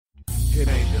It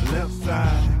ain't the left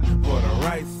side or the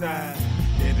right side,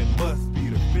 then it must be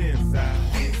the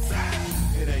FinSide.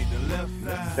 It ain't the left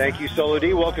side. Thank you, Solo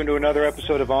D. Welcome to another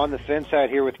episode of On the FinSide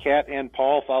here with Kat and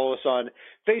Paul. Follow us on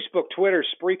Facebook, Twitter,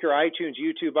 Spreaker, iTunes,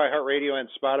 YouTube, iHeartRadio, and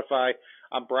Spotify.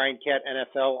 I'm Brian Cat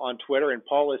NFL on Twitter, and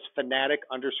Paul is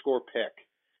fanatic_pick.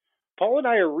 Paul and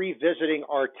I are revisiting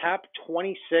our top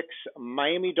 26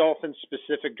 Miami Dolphins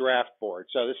specific draft board.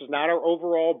 So this is not our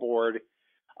overall board.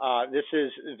 This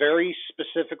is very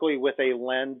specifically with a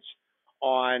lens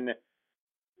on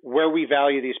where we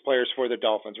value these players for the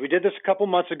Dolphins. We did this a couple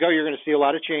months ago. You're going to see a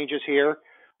lot of changes here.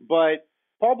 But,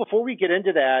 Paul, before we get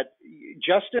into that,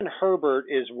 Justin Herbert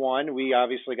is one we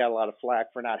obviously got a lot of flack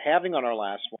for not having on our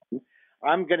last one.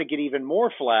 I'm going to get even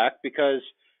more flack because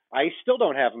I still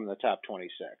don't have him in the top 26.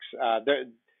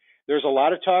 There's a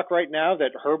lot of talk right now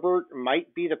that Herbert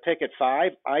might be the pick at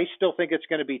 5. I still think it's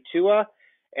going to be Tua.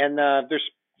 And there's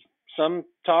some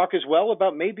talk as well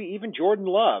about maybe even Jordan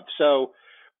Love. So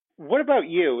what about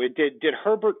you? Did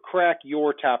Herbert crack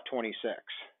your top 26?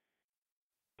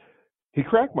 He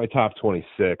cracked my top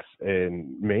 26,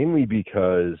 and mainly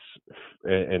because,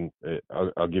 and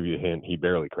I'll give you a hint, he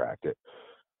barely cracked it.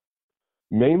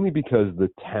 Mainly because the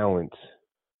talent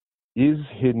is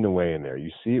hidden away in there.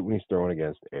 You see it when he's throwing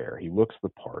against air. He looks the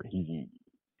part. He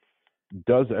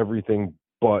does everything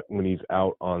but when he's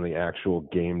out on the actual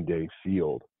game day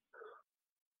field.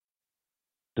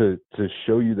 To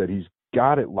show you that he's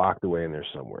got it locked away in there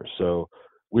somewhere. So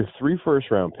with 3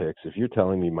 first-round picks, if you're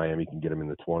telling me Miami can get him in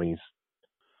the 20s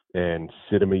and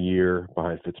sit him a year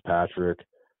behind Fitzpatrick,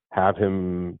 have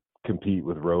him compete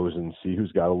with Rose and see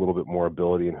who's got a little bit more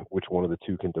ability and which one of the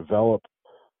two can develop,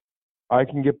 I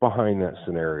can get behind that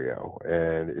scenario.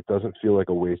 And it doesn't feel like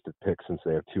a wasted pick since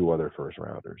they have 2 other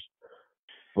first-rounders.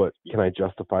 But can I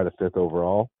justify the 5th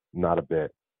overall? Not a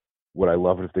bit. Would I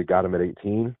love it if they got him at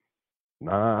 18?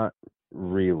 Not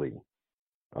really.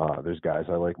 There's guys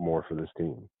I like more for this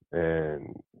team.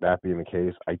 And that being the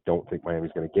case, I don't think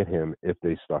Miami's going to get him if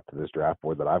they stuck to this draft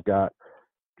board that I've got,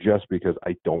 just because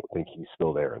I don't think he's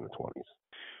still there in the 20s.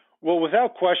 Well,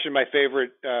 without question, my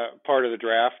favorite part of the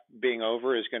draft being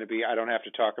over is going to be I don't have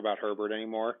to talk about Herbert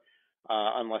anymore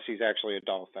unless he's actually a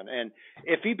Dolphin. And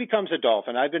if he becomes a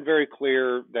Dolphin, I've been very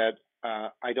clear that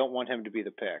I don't want him to be the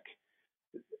pick.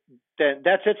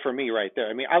 That's it for me right there.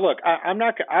 I mean, I'm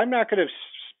not going to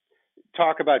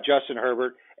talk about Justin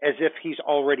Herbert as if he's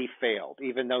already failed,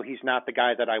 even though he's not the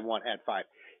guy that I want at 5.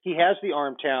 He has the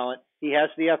arm talent. He has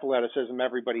the athleticism.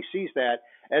 Everybody sees that.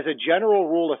 As a general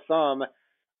rule of thumb,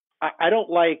 I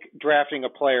don't like drafting a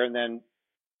player and then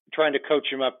trying to coach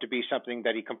him up to be something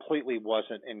that he completely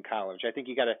wasn't in college. I think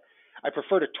I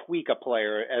prefer to tweak a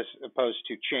player as opposed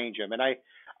to change him. And I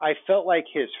felt like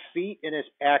his feet and his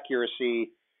accuracy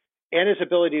and his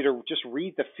ability to just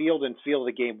read the field and feel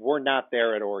the game were not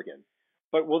there at Oregon.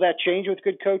 But will that change with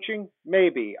good coaching?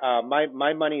 Maybe.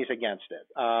 My money is against it.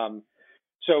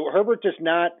 So Herbert does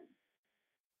not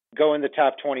go in the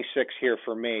top 26 here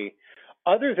for me.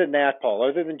 Other than that, Paul,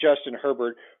 other than Justin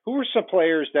Herbert, who were some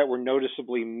players that were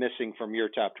noticeably missing from your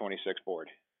top 26 board?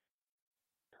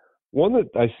 One that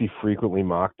I see frequently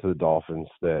mocked to the Dolphins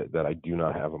that I do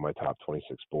not have on my top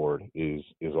 26 board is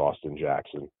Austin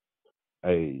Jackson.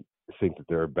 I think that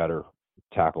there are better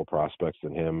tackle prospects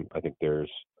than him. I think there's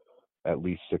at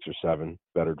least 6 or 7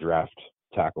 better draft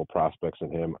tackle prospects than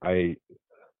him. I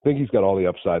think he's got all the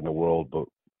upside in the world, but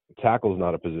tackle is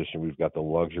not a position we've got the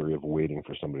luxury of waiting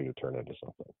for somebody to turn into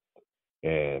something.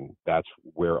 And that's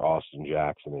where Austin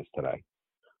Jackson is today.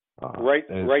 Right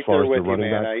there with you,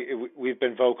 man. We've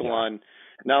been vocal on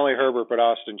not only Herbert, but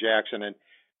Austin Jackson. And,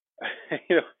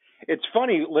 it's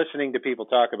funny listening to people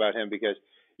talk about him because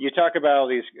you talk about all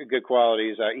these good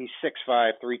qualities. He's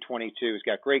 6'5", 322. He's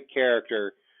got great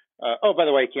character. By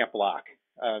the way, he can't block.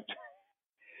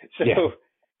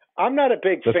 I'm not a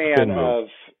big fan of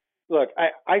 – look,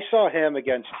 I saw him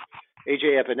against A.J.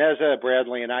 Epineza,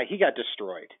 Bradley, and he got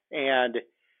destroyed. And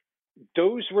that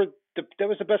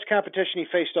was the best competition he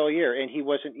faced all year, and he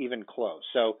wasn't even close.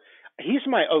 So he's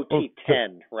my OT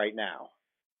 10 right now.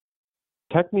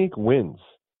 Technique wins,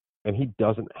 and he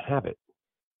doesn't have it.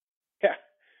 Yeah.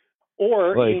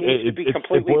 Or he needs to be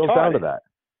completely taught. It boils down to that.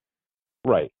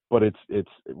 Right. But it's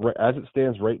as it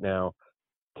stands right now,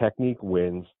 technique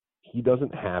wins. He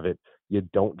doesn't have it. You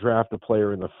don't draft a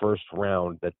player in the first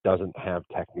round that doesn't have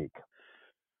technique.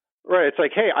 Right. It's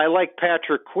like, hey, I like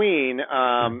Patrick Queen,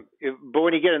 but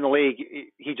when you get in the league,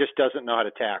 he just doesn't know how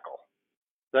to tackle.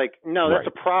 Like, no, that's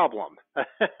a problem.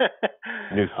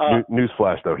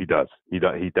 Newsflash, though, he does. He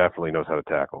definitely knows how to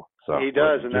tackle. So he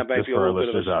does, and that might be a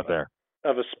little bit out there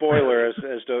of a spoiler as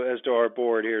to our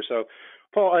board here. So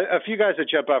Paul, a few guys that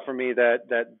jump out for me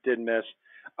that did miss.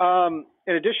 In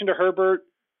addition to Herbert,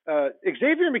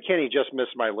 Xavier McKinney just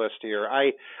missed my list here.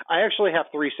 I actually have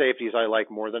three safeties I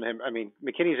like more than him. I mean,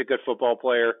 McKinney's a good football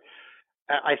player.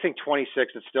 I think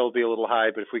 26 would still be a little high,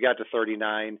 but if we got to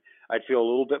 39, I'd feel a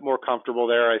little bit more comfortable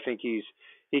there. I think he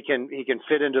can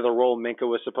fit into the role Minka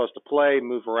was supposed to play,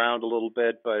 move around a little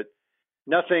bit, but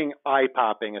nothing eye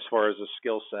popping as far as a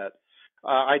skill set.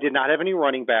 I did not have any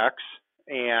running backs,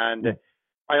 and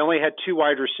I only had two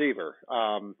wide receiver.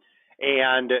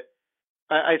 And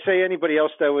I'd say anybody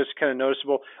else that was kind of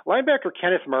noticeable. Linebacker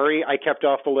Kenneth Murray, I kept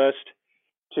off the list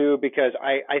too, because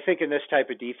I think in this type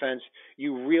of defense,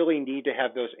 you really need to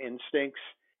have those instincts.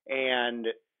 And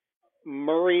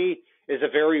Murray is a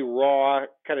very raw,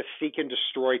 kind of seek and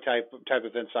destroy type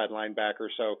of inside linebacker.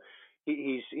 So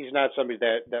he's not somebody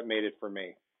that made it for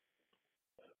me.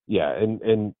 Yeah,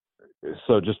 and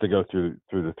so just to go through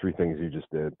the three things you just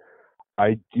did,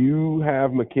 I do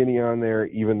have McKinney on there,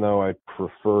 even though I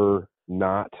prefer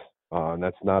not.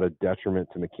 That's not a detriment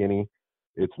to McKinney.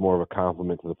 It's more of a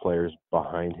compliment to the players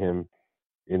behind him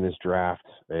in this draft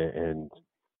and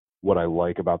what I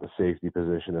like about the safety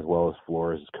position as well as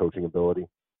Flores' coaching ability.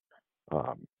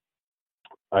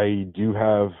 I do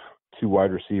have two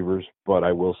wide receivers, but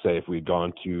I will say if we'd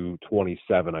gone to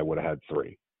 27, I would have had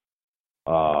three.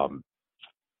 And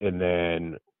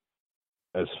then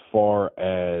as far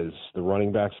as the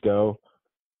running backs go,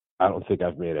 I don't think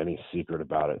I've made any secret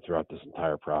about it throughout this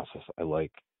entire process. I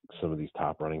like some of these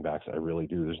top running backs. I really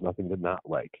do. There's nothing to not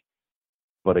like.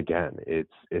 But again,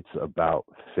 it's about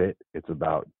fit. It's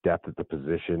about depth at the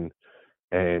position.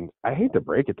 And I hate to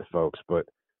break it to folks, but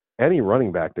any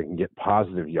running back that can get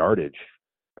positive yardage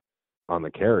on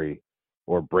the carry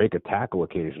or break a tackle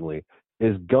occasionally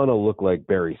is going to look like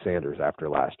Barry Sanders after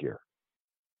last year.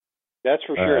 That's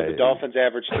for sure. The Dolphins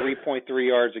averaged 3.3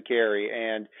 yards a carry,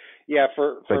 and yeah,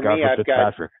 for me, I've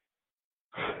got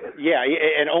yeah,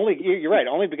 and only you're right,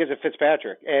 only because of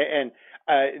Fitzpatrick, and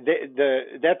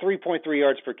that 3.3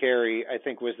 yards per carry, I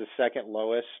think, was the second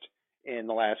lowest in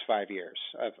the last 5 years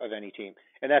of any team,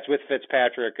 and that's with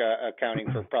Fitzpatrick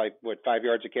accounting for probably 5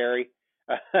 yards a carry.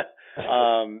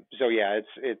 So yeah,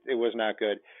 it was not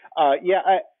good.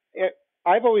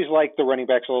 I've always liked the running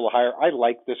backs a little higher. I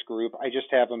like this group. I just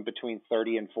have them between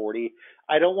 30 and 40.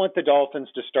 I don't want the Dolphins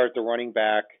to start the running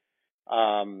back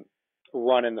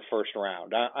run in the first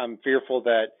round. I'm fearful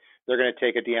that they're going to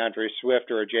take a DeAndre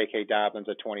Swift or a J.K. Dobbins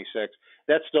at 26.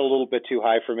 That's still a little bit too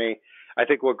high for me. I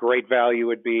think what great value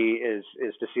would be is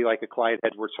to see like a Clyde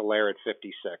Edwards-Helaire at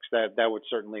 56. That would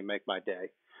certainly make my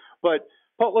day. But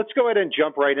Paul, let's go ahead and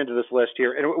jump right into this list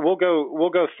here, and we'll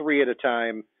go three at a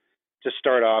time to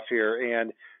start off here.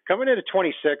 And coming into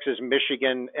 26 is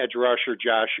Michigan edge rusher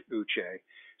Josh Uche.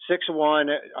 6'1",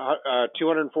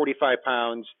 245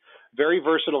 pounds, very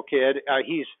versatile kid.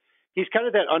 He's kind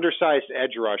of that undersized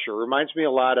edge rusher. Reminds me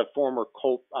a lot of former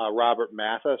Colt Robert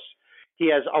Mathis.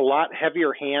 He has a lot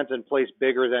heavier hands and plays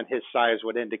bigger than his size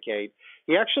would indicate.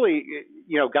 He actually,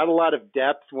 got a lot of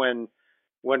depth when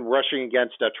rushing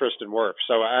against Tristan Wirfs.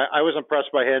 So I was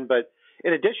impressed by him. But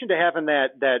in addition to having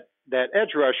that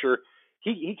edge rusher,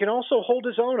 he can also hold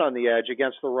his own on the edge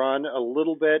against the run a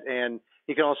little bit, and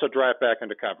he can also drive back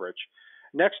into coverage.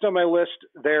 Next on my list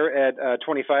there at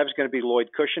 25 is going to be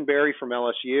Lloyd Cushenberry from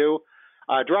LSU.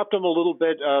 Dropped him a little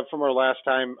bit from our last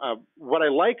time. What I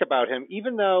like about him,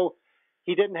 even though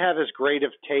he didn't have as great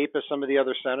of tape as some of the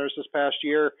other centers this past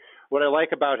year, what I like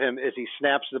about him is he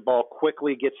snaps the ball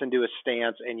quickly, gets into his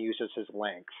stance, and uses his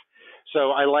length.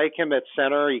 So I like him at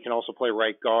center. He can also play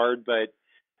right guard, but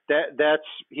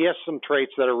he has some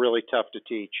traits that are really tough to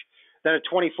teach. Then at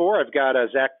 24, I've got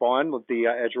Zach Bond, with the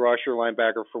edge rusher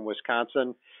linebacker from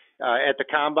Wisconsin. At the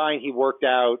combine, he worked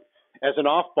out as an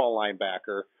off-ball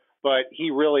linebacker, but he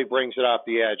really brings it off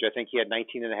the edge. I think he had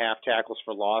 19 and a half tackles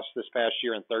for loss this past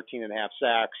year and 13 and a half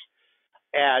sacks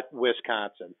at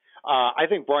Wisconsin. I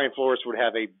think Brian Flores would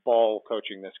have a ball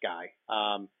coaching this guy,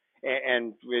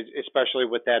 and especially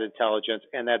with that intelligence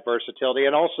and that versatility,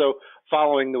 and also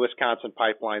following the Wisconsin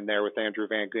pipeline there with Andrew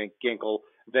Van Ginkel,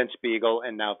 Vince Beagle,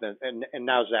 and now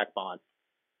Zach Bond.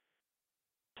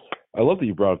 I love that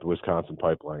you brought up the Wisconsin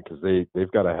pipeline because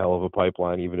they've got a hell of a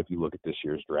pipeline, even if you look at this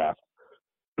year's draft.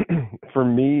 For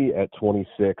me, at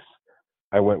 26,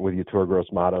 I went with Yetur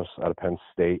Gross-Matos out of Penn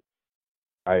State.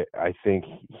 I think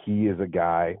he is a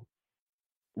guy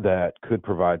that could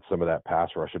provide some of that pass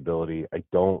rush ability. I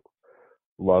don't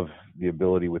love the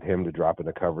ability with him to drop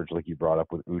into coverage like you brought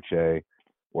up with Uche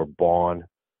or Bond,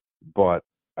 but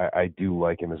I do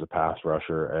like him as a pass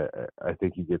rusher. I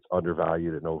think he gets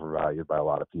undervalued and overvalued by a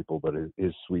lot of people, but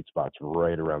his sweet spot's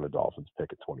right around the Dolphins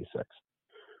pick at 26.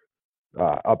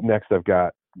 Up next, I've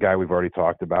got a guy we've already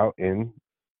talked about in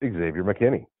Xavier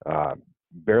McKinney.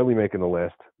 Barely making the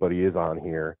list, but he is on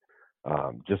here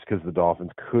just because the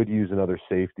Dolphins could use another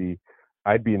safety.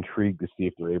 I'd be intrigued to see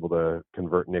if they're able to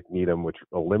convert Nick Needham, which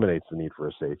eliminates the need for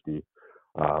a safety.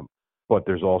 But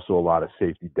there's also a lot of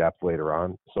safety depth later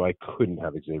on, so I couldn't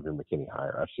have Xavier McKinney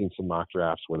higher. I've seen some mock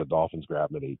drafts where the Dolphins grab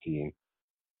him at 18,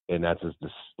 and that's as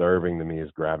disturbing to me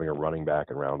as grabbing a running back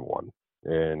in round 1.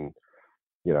 And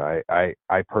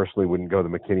I personally wouldn't go the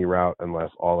McKinney route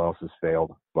unless all else has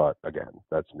failed. But again,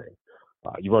 that's me.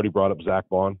 You've already brought up Zach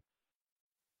Vaughn.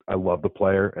 I love the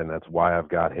player, and that's why I've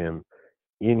got him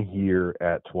in here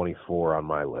at 24 on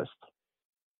my list.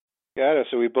 Got it.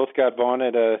 So we both got Vaughn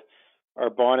at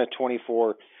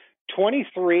 24.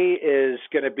 23 is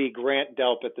going to be Grant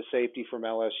Delp at the safety from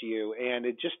LSU, and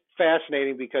it's just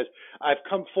fascinating because I've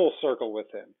come full circle with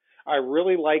him. I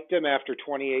really liked him after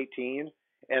 2018,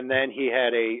 and then he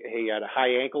had a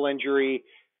high ankle injury,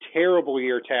 terrible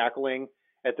year tackling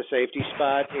at the safety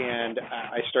spot, and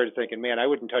I started thinking, man, I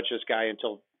wouldn't touch this guy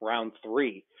until round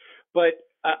 3. But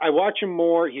I watch him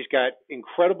more. He's got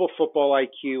incredible football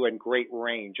IQ and great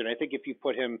range, and I think if you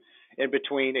put him in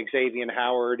between Xavier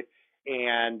Howard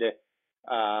and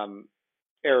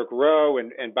Eric Rowe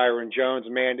and Byron Jones,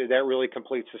 man, that really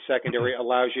completes the secondary,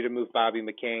 allows you to move Bobby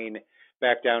McCain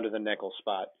back down to the nickel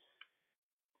spot.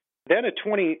 Then at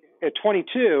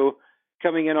 22,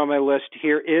 coming in on my list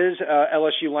here is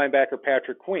LSU linebacker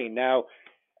Patrick Queen. Now,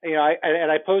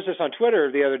 I posed this on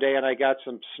Twitter the other day, and I got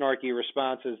some snarky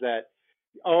responses that,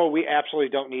 we absolutely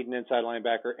don't need an inside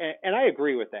linebacker. And I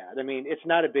agree with that. I mean, it's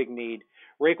not a big need.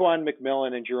 Raekwon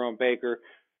McMillan and Jerome Baker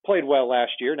played well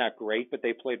last year. Not great, but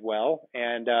they played well.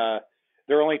 And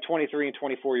they're only 23 and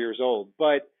 24 years old.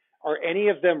 But are any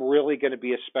of them really going to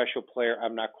be a special player?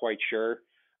 I'm not quite sure.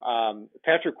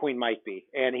 Patrick Queen might be.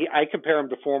 And I compare him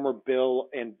to former Bill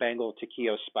and Bengal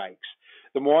Takeo Spikes.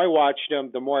 The more I watched him,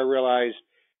 the more I realized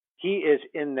he is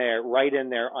right in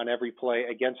there on every play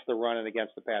against the run and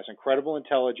against the pass. Incredible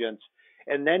intelligence.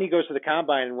 And then he goes to the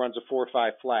combine and runs a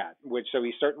 4.5 flat, so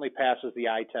he certainly passes the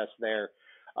eye test there.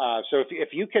 So if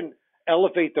you can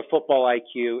elevate the football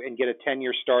IQ and get a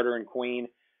 10-year starter in Queen,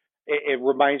 it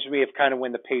reminds me of kind of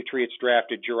when the Patriots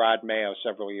drafted Gerard Mayo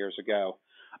several years ago.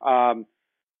 And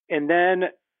then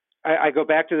I go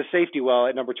back to the safety well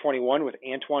at number 21 with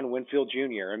Antoine Winfield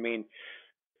Jr. I mean,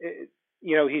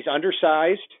 he's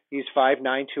undersized. He's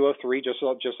 5'9", 203,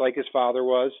 just like his father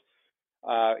was.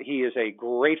 He is a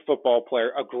great football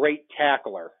player, a great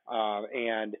tackler,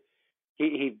 and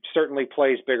he certainly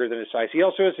plays bigger than his size. He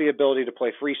also has the ability to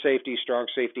play free safety, strong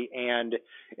safety, and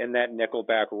in that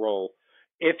nickelback role.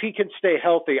 If he can stay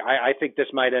healthy, I think this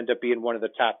might end up being one of the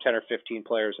top 10 or 15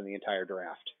 players in the entire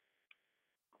draft.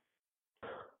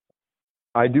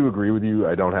 I do agree with you.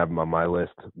 I don't have him on my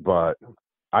list, but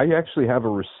I actually have a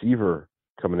receiver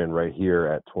coming in right here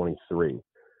at 23.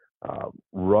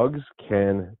 Ruggs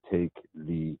can take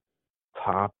the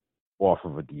top off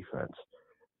of a defense.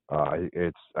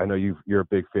 I know you're a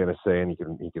big fan of saying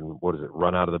he can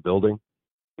run out of the building,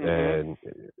 and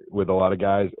with a lot of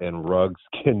guys, and Ruggs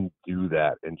can do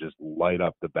that and just light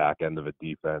up the back end of a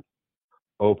defense,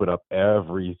 open up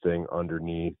everything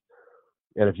underneath.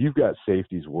 And if you've got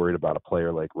safeties worried about a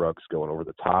player like Ruggs going over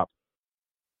the top,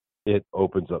 it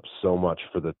opens up so much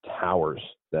for the towers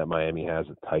that Miami has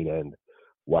at tight end,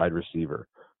 wide receiver,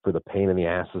 for the pain in the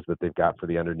asses that they've got for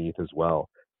the underneath as well,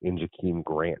 in Jakeem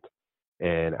Grant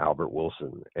and Albert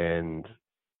Wilson. And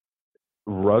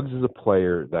Ruggs is a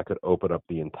player that could open up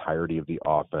the entirety of the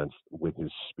offense with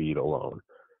his speed alone.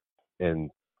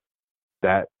 And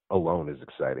that alone is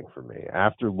exciting for me.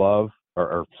 After Ruggs,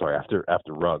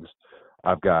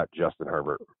 I've got Justin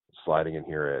Herbert sliding in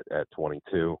here at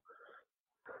 22.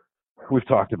 We've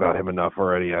talked about him enough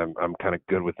already. I'm kind of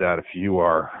good with that if you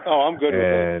are. Oh, I'm good with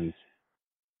it. And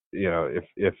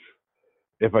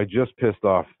if I just pissed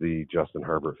off the Justin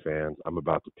Herbert fans, I'm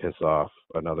about to piss off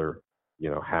another,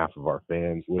 half of our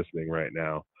fans listening right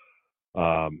now.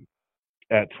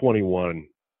 At 21,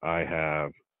 I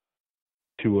have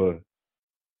Tua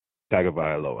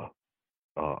Tagovailoa.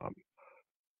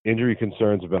 Injury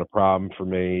concerns have been a problem for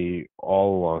me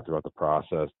all along throughout the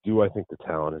process. Do I think the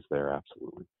talent is there?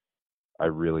 Absolutely. I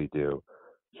really do.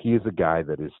 He is a guy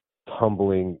that is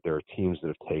tumbling. There are teams that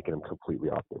have taken him completely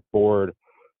off their board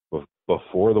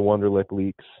before the Wonderlic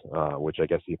leaks, which I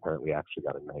guess he apparently actually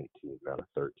got a 19, not a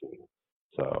 13.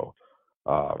 So,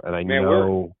 and I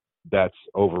know that's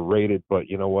overrated, but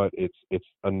you know what? It's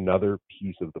another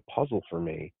piece of the puzzle for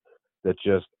me that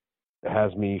just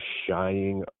has me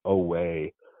shying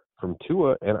away from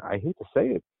Tua. And I hate to say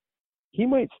it, he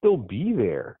might still be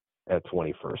there at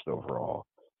 21st overall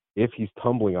if he's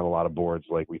tumbling on a lot of boards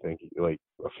like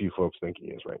a few folks think he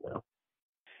is right now.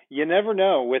 You never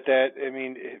know with that. I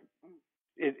mean,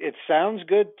 it sounds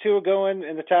good to go in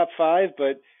the top 5,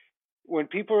 but when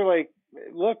people are like,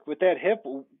 look, with that hip,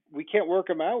 we can't work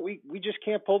him out. We just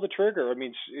can't pull the trigger. I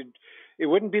mean, it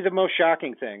wouldn't be the most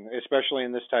shocking thing, especially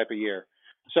in this type of year.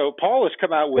 So Paul has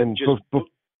come out with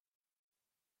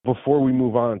before we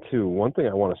move on, too, one thing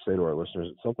I want to say to our listeners,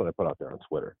 it's something I put out there on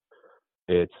Twitter.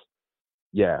 It's,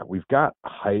 we've got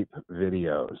hype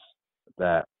videos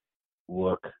that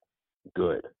look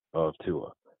good of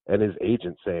Tua and his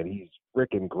agent saying he's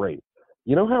freaking great.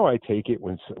 You know how I take it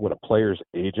when a player's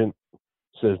agent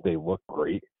says they look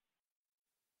great?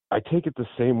 I take it the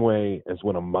same way as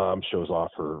when a mom shows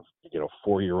off her,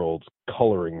 4-year-old's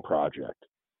coloring project.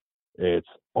 It's,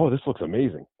 oh, this looks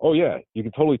amazing. Oh, yeah, you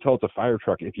can totally tell it's a fire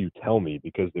truck if you tell me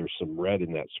because there's some red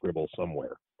in that scribble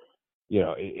somewhere.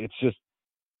 It's just,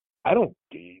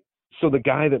 so the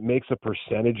guy that makes a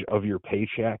percentage of your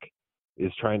paycheck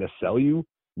is trying to sell you?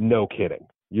 No kidding.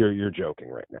 You're joking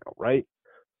right now, right?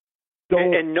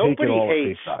 And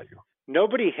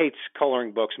nobody hates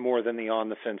coloring books more than the On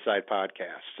the FinSide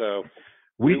podcast. So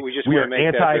we just want to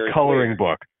make that very anti-coloring clear.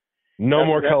 book. No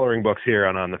more coloring books here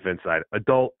on the FinSide.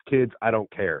 Adult, kids, I don't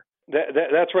care.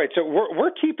 That's right. So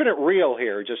we're keeping it real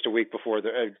here. Just a week before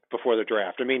the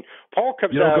draft. I mean, Paul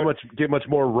comes out. You don't get much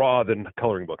more raw than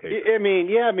coloring book hate. I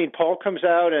mean, Paul comes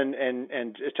out and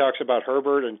it talks about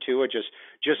Herbert and Tua,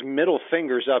 just middle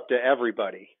fingers up to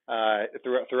everybody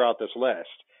throughout this list.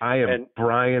 I am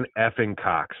Brian effing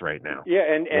Cox right now. Yeah,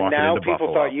 and now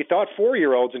people thought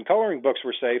 4-year-olds and coloring books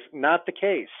were safe. Not the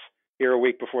case here a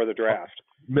week before the draft.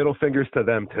 Middle fingers to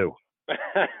them too.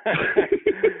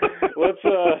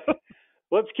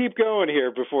 Let's keep going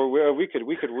here before we could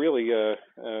really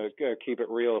keep it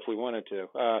real if we wanted to.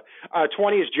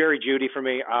 20 is Jerry Jeudy for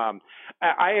me.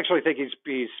 I actually think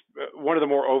he's one of the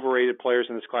more overrated players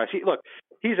in this class.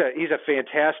 He's a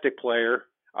fantastic player.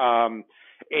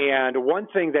 And one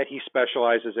thing that he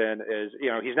specializes in is,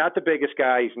 he's not the biggest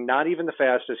guy. He's not even the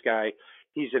fastest guy.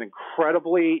 He's an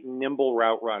incredibly nimble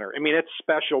route runner. I mean, it's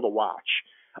special to watch.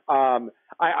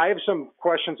 I have some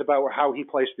questions about how he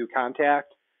plays through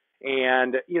contact.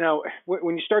 And,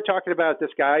 when you start talking about this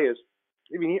guy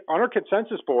on our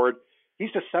consensus board,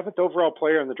 he's the 7th overall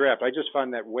player in the draft. I just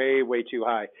find that way, way too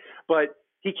high. But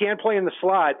he can play in the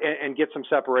slot and get some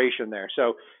separation there.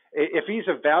 So if he's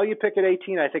a value pick at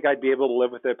 18, I think I'd be able to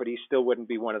live with it, but he still wouldn't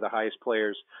be one of the highest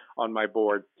players on my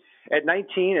board. At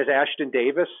 19 is Ashton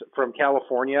Davis from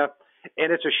California.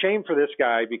 And it's a shame for this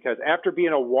guy because after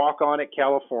being a walk-on at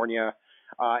California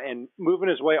and moving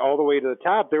his way all the way to the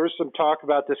top, there was some talk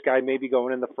about this guy maybe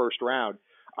going in the first round.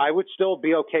 I would still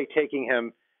be okay taking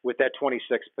him with that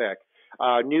 26th pick.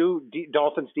 New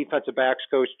Dolphins defensive backs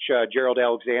coach Gerald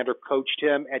Alexander coached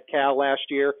him at Cal last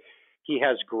year. He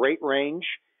has great range.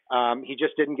 He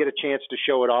just didn't get a chance to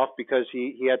show it off because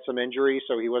he had some injuries,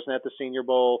 so he wasn't at the Senior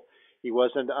Bowl. He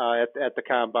wasn't at the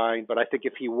Combine, but I think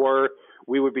if he were,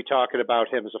 we would be talking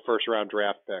about him as a first-round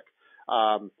draft pick.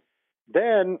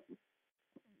 Then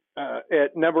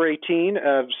at number 18,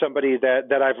 somebody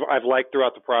that I've liked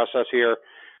throughout the process here,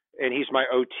 and he's my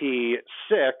OT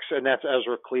 6, and that's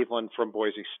Ezra Cleveland from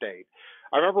Boise State.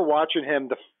 I remember watching him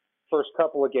the first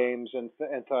couple of games and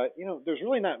thought, there's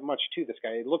really not much to this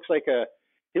guy. He looks like a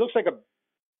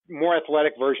more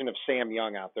athletic version of Sam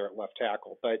Young out there at left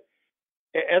tackle, but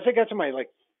as I got to my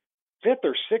 5th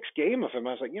or 6th game of him,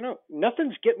 I was like,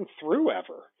 nothing's getting through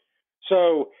ever.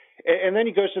 So, and then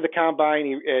he goes to the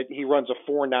Combine. He runs a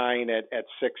 4.9 at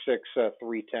 6'6",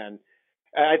 310.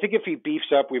 I think if he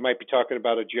beefs up, we might be talking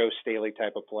about a Joe Staley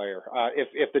type of player.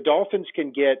 If the Dolphins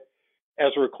can get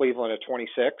Ezra Cleveland at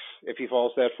 26, if he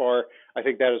falls that far, I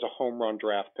think that is a home run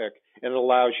draft pick, and it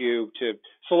allows you to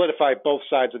solidify both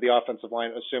sides of the offensive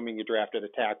line, assuming you drafted a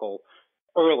tackle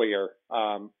earlier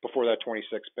before that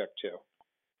 26 pick too.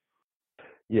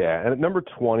 Yeah, and at number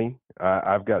 20,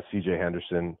 I've got C.J.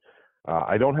 Henderson.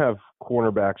 I don't have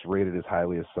cornerbacks rated as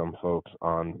highly as some folks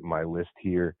on my list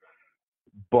here,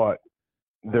 but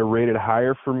they're rated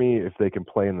higher for me if they can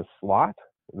play in the slot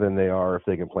than they are if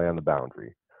they can play on the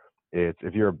boundary.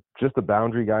 If you're just a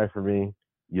boundary guy for me,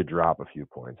 you drop a few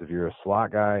points. If you're a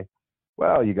slot guy,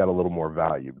 well, you got a little more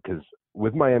value because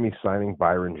with Miami signing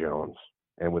Byron Jones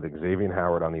and with Xavier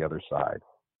Howard on the other side,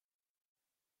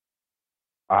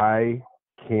 I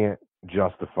can't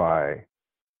justify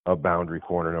a boundary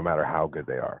corner no matter how good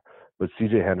they are. But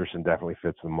C.J. Henderson definitely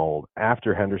fits the mold.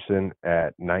 After Henderson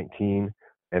at 19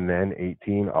 and then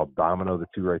 18, I'll domino the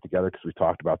two right together because we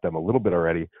talked about them a little bit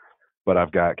already. But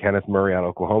I've got Kenneth Murray out of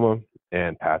Oklahoma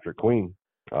and Patrick Queen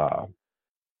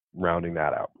rounding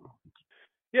that out.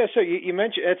 Yeah, so you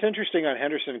mentioned it's interesting on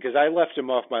Henderson because I left him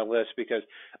off my list because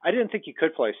I didn't think he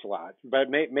could play slot, but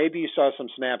maybe you saw some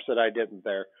snaps that I didn't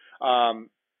there.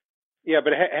 Yeah,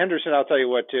 but Henderson, I'll tell you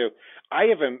what too. I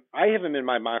have him in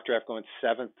my mock draft going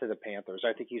 7th to the Panthers.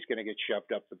 I think he's going to get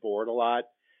shoved up the board a lot.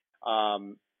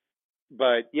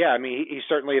 But yeah, I mean, he's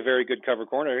certainly a very good cover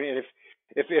corner, and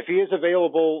if he is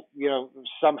available,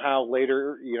 somehow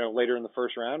later, later in the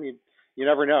first round, you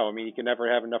never know. I mean, you can never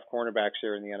have enough cornerbacks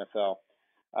here in the NFL.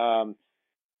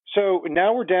 So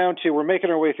now we're making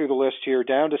our way through the list here,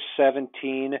 down to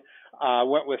 17.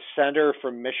 Went with center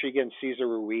from Michigan, Cesar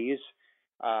Ruiz.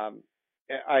 I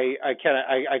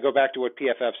go back to what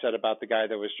PFF said about the guy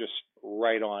that was just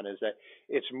right on, is that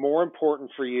it's more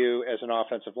important for you as an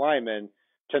offensive lineman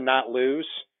to not lose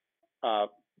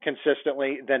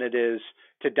consistently than it is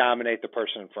to dominate the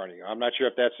person in front of you. I'm not sure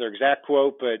if that's their exact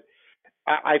quote, but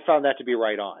I found that to be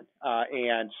right on.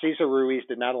 And Cesar Ruiz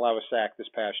did not allow a sack this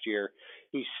past year.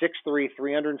 He's 6'3",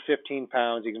 315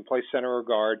 pounds. He can play center or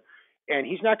guard, and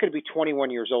he's not going to be 21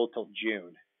 years old till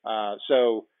June.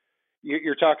 So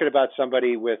you're talking about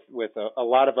somebody with a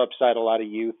lot of upside, a lot of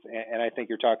youth, and I think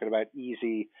you're talking about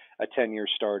easy a 10-year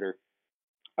starter.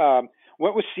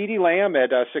 Went with CeeDee Lamb at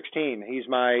 16. He's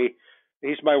my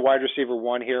wide receiver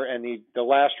one here, and the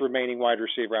last remaining wide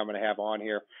receiver I'm going to have on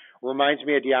here reminds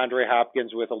me of DeAndre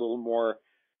Hopkins with a little more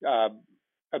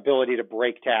ability to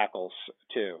break tackles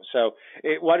too. So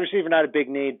wide receiver, not a big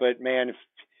need, but man, if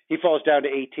he falls down to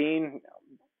 18,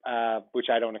 which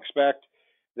I don't expect,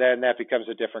 then that becomes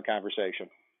a different conversation.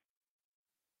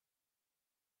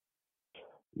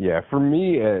 Yeah, for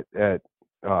me at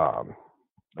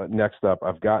next up,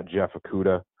 I've got Jeff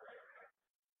Okudah.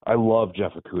 I love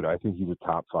Jeff Okudah. I think he's a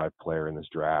top 5 player in this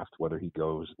draft, whether he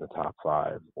goes in the top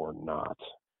 5 or not.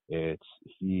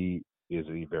 He is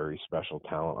a very special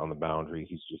talent on the boundary.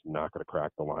 He's just not going to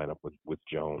crack the lineup with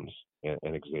Jones and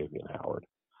Xavier Howard.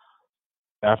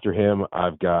 After him,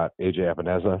 I've got AJ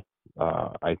Epineza.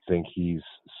 I think he's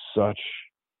such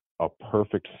a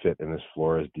perfect fit in this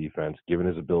Flores defense, given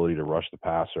his ability to rush the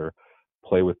passer,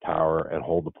 play with power, and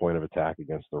hold the point of attack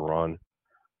against the run.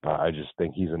 I just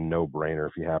think he's a no-brainer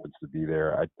if he happens to be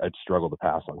there. I'd struggle to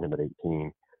pass on him at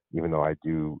 18, even though I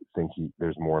do think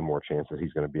there's more and more chance that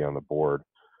he's going to be on the board.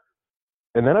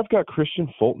 And then I've got Christian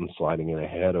Fulton sliding in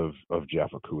ahead of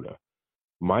Jeff Okudah.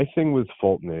 My thing with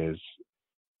Fulton is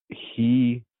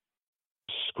he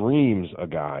screams a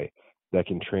guy that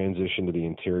can transition to the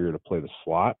interior to play the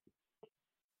slot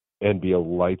and be a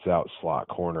lights-out slot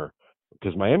corner,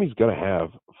 because Miami's going to have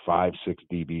 5-6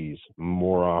 DBs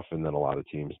more often than a lot of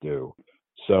teams do.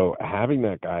 So having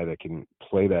that guy that can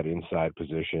play that inside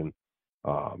position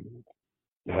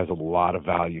has a lot of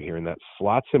value here, and that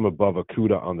slots him above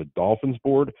Okudah on the Dolphins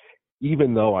board,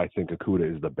 even though I think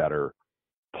Okudah is the better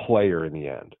player in the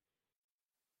end.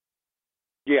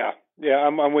 Yeah,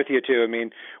 I'm with you too. I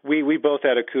mean, we both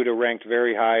had Okudah ranked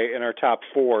very high in our top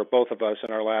 4, both of us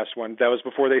in our last one. That was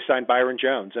before they signed Byron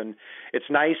Jones, and it's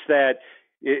nice that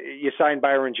you signed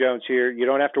Byron Jones here. You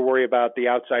don't have to worry about the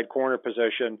outside corner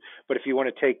position, but if you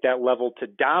want to take that level to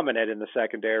dominate in the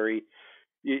secondary,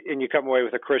 and you come away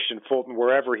with a Christian Fulton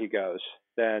wherever he goes,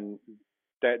 then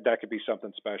that could be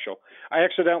something special. I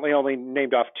accidentally only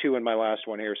named off 2 in my last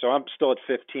one here, so I'm still at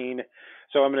 15.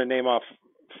 So I'm going to name off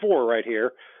 4 right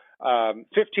here. 15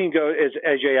 is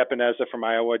AJ Epineza from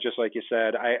Iowa, just like you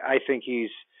said. I think he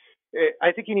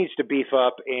needs to beef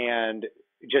up and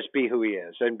just be who he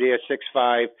is and be a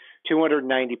 6'5",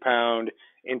 290-pound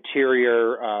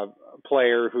interior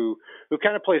player who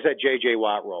kind of plays that J.J.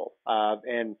 Watt role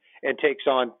and takes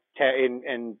on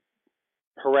and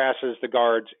harasses the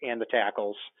guards and the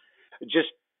tackles. Just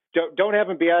don't have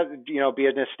him be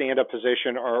in a stand-up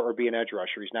position or be an edge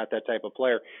rusher. He's not that type of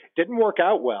player. Didn't work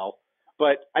out well,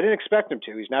 but I didn't expect him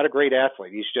to. He's not a great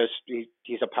athlete.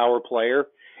 He's a power player,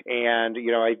 and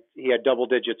he had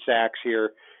double-digit sacks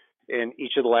here in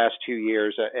each of the last 2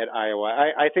 years at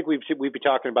Iowa. I think we'd be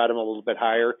talking about him a little bit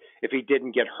higher if he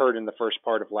didn't get hurt in the first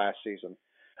part of last season.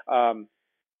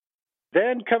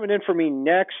 Then coming in for me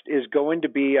next is going to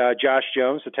be Josh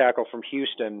Jones, the tackle from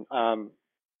Houston.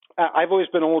 I've always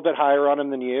been a little bit higher on him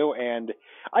than you, and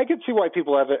I can see why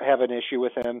people have an issue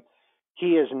with him.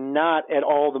 He is not at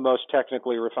all the most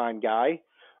technically refined guy,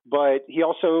 but he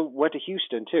also went to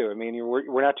Houston too. I mean,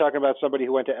 we're not talking about somebody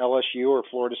who went to LSU or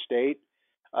Florida State.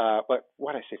 But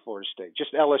why did I say Florida State?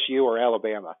 Just LSU or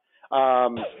Alabama.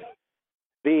 But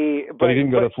he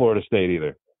didn't go to Florida State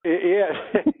either.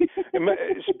 Yeah,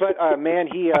 but man,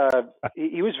 he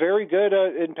was very good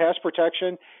in pass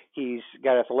protection. He's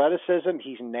got athleticism.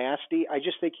 He's nasty. I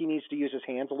just think he needs to use his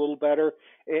hands a little better,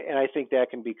 and I think that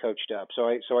can be coached up.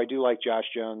 So I do like Josh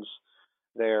Jones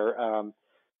there.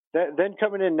 Then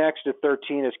coming in next at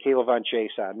 13 is Caleb Von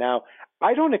Chason. Now,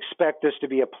 I don't expect this to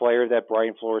be a player that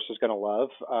Brian Flores is going to love.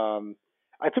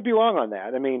 I could be wrong on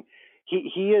that. I mean,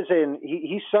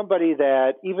 he's somebody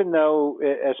that, even though,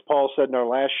 as Paul said in our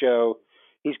last show,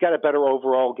 he's got a better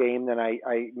overall game than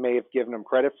I may have given him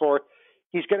credit for.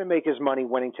 He's going to make his money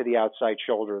winning to the outside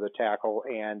shoulder of the tackle,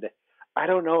 and I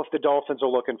don't know if the Dolphins are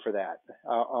looking for that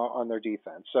on their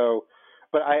defense. So,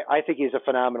 but I think he's a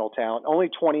phenomenal talent. Only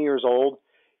 20 years old.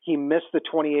 He missed the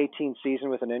 2018 season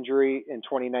with an injury. In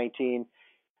 2019,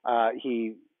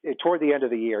 toward the end of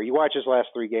the year, you watch his last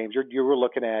 3 games, you were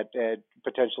looking at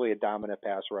potentially a dominant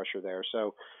pass rusher there.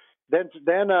 So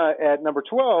then at number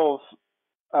 12,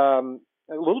 a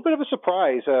little bit of a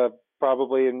surprise,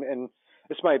 probably, and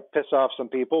this might piss off some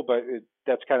people, but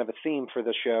that's kind of a theme for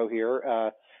the show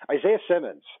here. Isaiah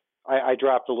Simmons, I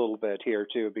dropped a little bit here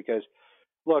too, because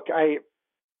look, I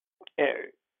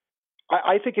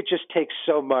think it just takes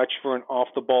so much for an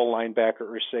off-the-ball linebacker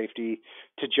or safety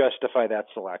to justify that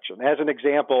selection. As an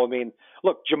example, I mean,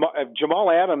 look, Jamal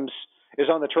Adams is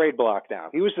on the trade block now.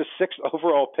 He was the 6th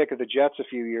overall pick of the Jets a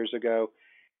few years ago,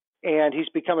 and he's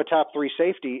become a top 3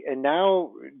 safety, and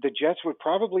now the Jets would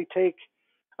probably take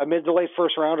a mid to late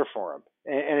first rounder for him,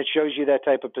 and it shows you that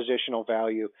type of positional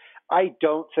value. I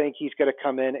don't think he's going to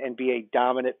come in and be a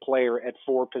dominant player at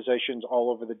 4 positions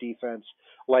all over the defense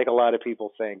like a lot of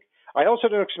people think. I also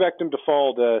don't expect him to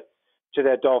fall to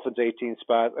that Dolphins 18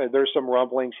 spot. There's some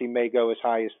rumblings he may go as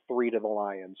high as 3 to the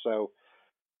Lions. So,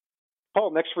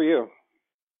 Paul, next for you.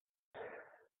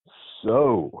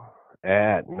 So,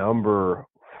 at number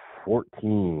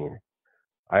 14,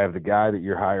 I have the guy that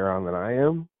you're higher on than I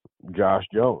am, Josh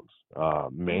Jones,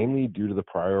 mainly due to the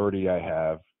priority I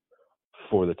have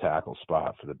for the tackle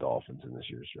spot for the Dolphins in this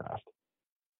year's draft.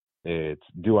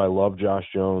 Do I love Josh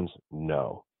Jones?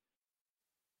 No.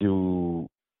 Do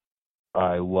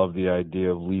I love the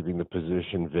idea of leaving the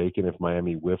position vacant if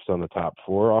Miami whiffs on the top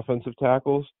 4 offensive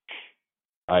tackles?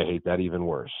 I hate that even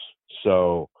worse.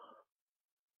 So,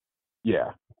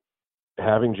 yeah,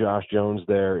 having Josh Jones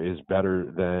there is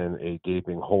better than a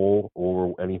gaping hole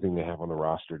or anything they have on the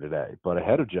roster today. But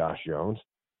ahead of Josh Jones,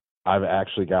 I've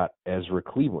actually got Ezra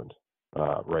Cleveland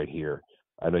right here.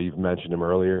 I know you've mentioned him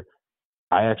earlier.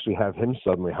 I actually have him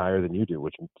suddenly higher than you do,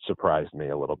 which surprised me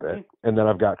a little bit. And then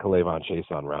I've got Caleb Von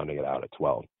Chason rounding it out at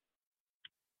 12.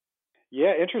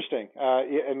 Yeah, interesting.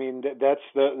 I mean,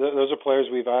 those are players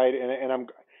we've eyed, and I'm,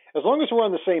 as long as we're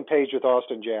on the same page with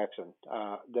Austin Jackson,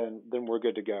 then we're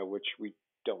good to go, which we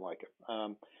don't like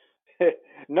it.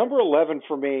 Number 11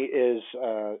 for me is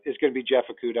going to be Jeff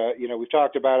Okudah. You know, we've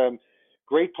talked about him.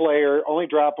 Great player. Only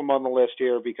drop him on the list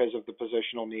here because of the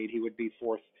positional need. He would be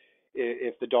 4th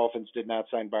if the Dolphins did not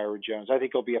sign Byron Jones. I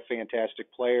think he'll be a fantastic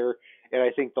player, and I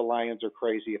think the Lions are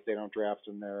crazy if they don't draft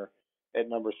him there at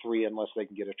number 3 unless they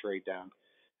can get a trade down.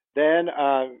 Then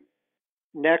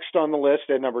next on the list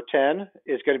at number 10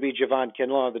 is going to be Javon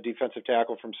Kinlaw, the defensive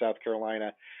tackle from South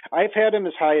Carolina. I've had him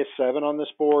as high as 7 on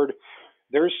this board.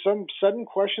 There's some sudden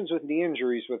questions with knee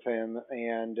injuries with him,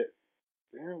 and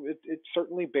it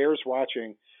certainly bears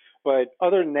watching. But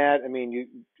other than that, I mean,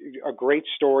 a great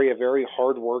story, a very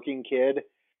hardworking kid,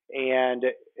 and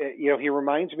he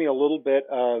reminds me a little bit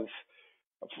of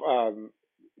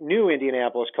new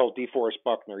Indianapolis called DeForest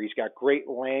Buckner. He's got great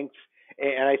length,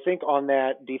 and I think on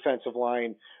that defensive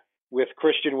line with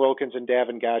Christian Wilkins and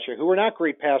Davin Gotcha, who are not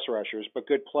great pass rushers but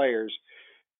good players,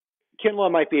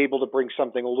 Kinlaw might be able to bring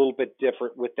something a little bit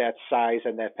different with that size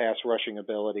and that pass rushing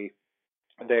ability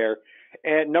there.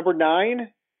 And number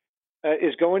 9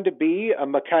 is going to be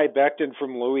Mekhi Becton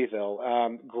from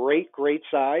Louisville. Great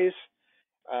size.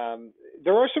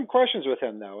 There are some questions with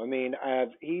him, though. I mean,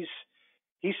 he's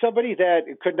somebody that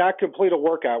could not complete a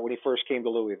workout when he first came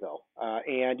to Louisville.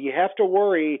 And you have to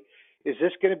worry, is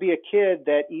this going to be a kid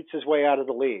that eats his way out of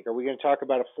the league? Are we going to talk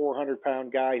about a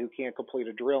 400-pound guy who can't complete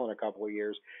a drill in a couple of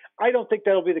years? I don't think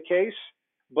that'll be the case,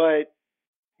 but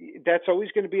that's always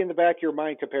going to be in the back of your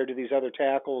mind compared to these other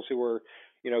tackles who are,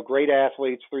 great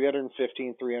athletes,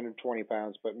 315, 320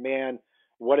 pounds. But, man,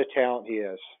 what a talent he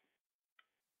is.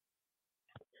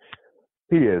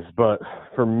 He is, but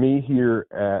for me here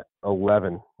at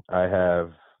 11, I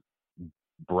have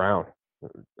Brown.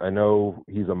 I know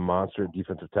he's a monster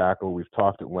defensive tackle. We've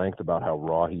talked at length about how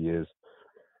raw he is.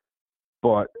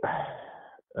 But,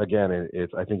 again,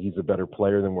 I think he's a better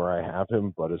player than where I have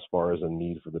him. But as far as a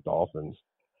need for the Dolphins,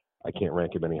 I can't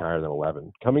rank him any higher than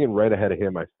 11. Coming in right ahead of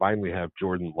him, I finally have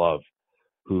Jordan Love,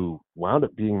 who wound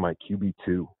up being my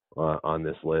QB2 on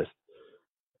this list.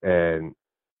 And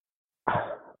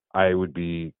I would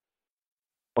be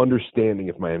understanding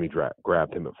if Miami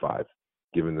grabbed him at 5,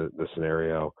 given the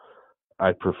scenario.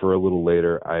 I'd prefer a little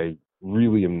later. I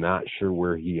really am not sure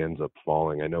where he ends up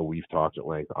falling. I know we've talked at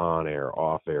length on air,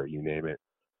 off air, you name it.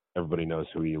 Everybody knows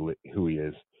who he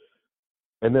is.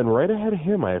 And then right ahead of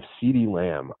him, I have CeeDee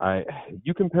Lamb.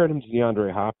 You compared him to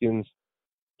DeAndre Hopkins.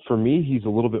 For me, he's a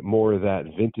little bit more of that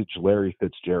vintage Larry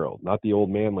Fitzgerald, not the old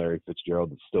man Larry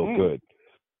Fitzgerald that's still good,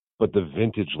 but the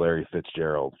vintage Larry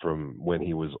Fitzgerald from when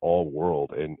he was all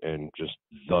world and just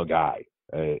the guy.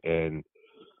 And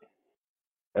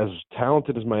as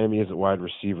talented as Miami is at wide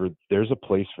receiver, there's a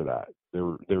place for that.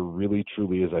 There really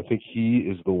truly is. I think he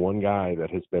is the one guy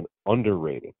that has been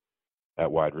underrated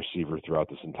at wide receiver throughout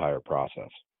this entire process.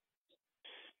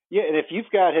 Yeah, and if you've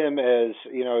got him as,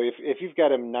 if you've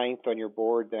got him 9th on your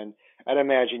board, then I'd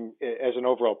imagine as an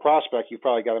overall prospect, you've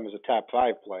probably got him as a top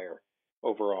 5 player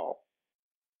overall.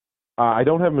 I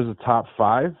don't have him as a top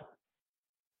 5,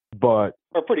 but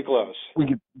or pretty close. We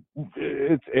could.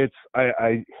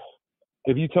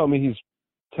 If you tell me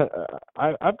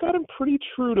I've got him pretty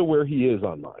true to where he is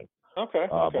on mine. Okay.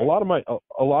 A lot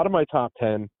of my top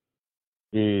 10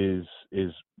 is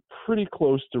pretty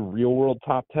close to real world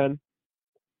top 10.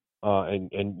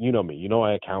 And you know me,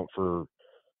 I account for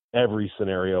every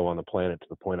scenario on the planet to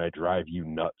the point I drive you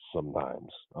nuts sometimes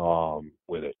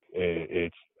with it.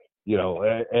 It's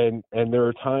and there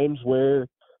are times where,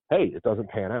 hey, it doesn't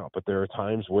pan out, but there are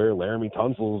times where Laramie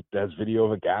Tunsil has video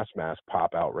of a gas mask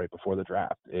pop out right before the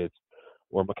draft.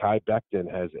 Or Mekhi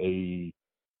Becton has a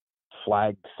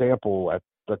flagged sample at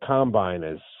the combine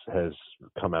has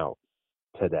come out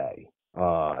today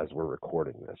as we're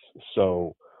recording this.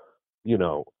 So,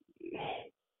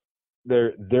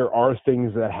 there are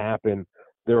things that happen.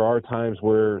 There are times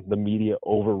where the media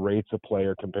overrates a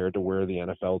player compared to where the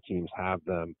NFL teams have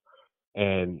them.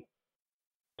 And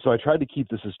so I tried to keep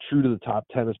this as true to the top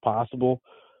 10 as possible.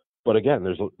 But again,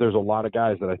 there's a lot of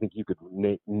guys that I think you could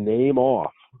name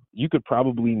off. You could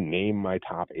probably name my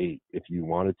top 8 if you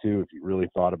wanted to, if you really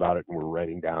thought about it and were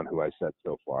writing down who I said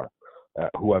so far,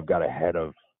 who I've got ahead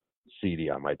of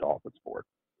CeeDee on my Dolphins board.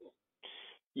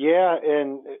 Yeah,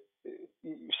 and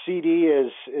CeeDee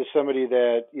is somebody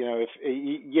that,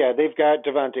 they've got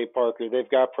Devontae Parker, they've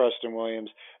got Preston Williams,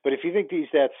 but if you think he's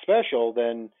that special,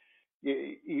 then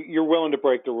you're willing to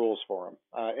break the rules for him,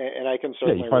 and I can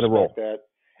certainly respect that.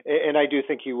 And I do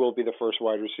think he will be the first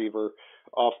wide receiver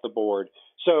off the board.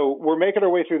 So we're making our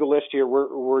way through the list here.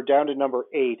 We're down to number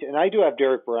 8, and I do have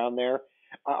Derek Brown there.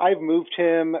 I've moved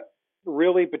him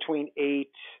really between 8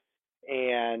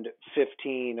 and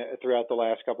 15 throughout the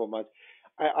last couple of months.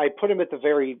 I put him at the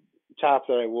very top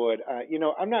that I would.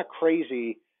 I'm not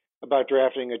crazy about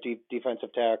drafting a deep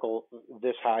defensive tackle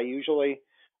this high usually,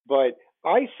 but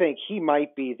I think he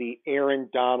might be the Aaron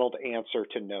Donald answer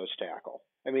to nose tackle.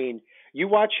 I mean, you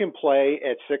watch him play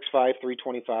at 6'5",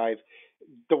 325.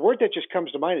 The word that just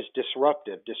comes to mind is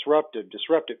disruptive.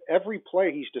 Every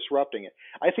play he's disrupting it.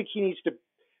 I think he needs to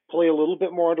play a little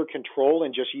bit more under control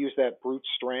and just use that brute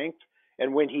strength.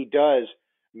 And when he does,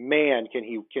 man, can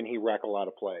he wreck a lot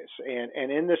of plays.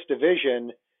 And in this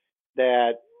division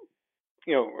that,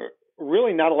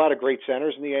 really not a lot of great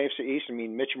centers in the AFC East. I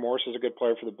mean, Mitch Morse is a good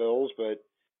player for the Bills, but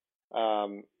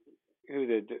who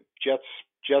the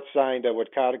Jets signed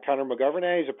Connor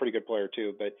McGovern? He's a pretty good player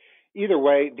too. But either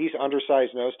way, these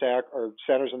undersized nose tackle or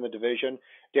centers in the division,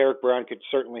 Derek Brown could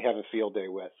certainly have a field day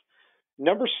with.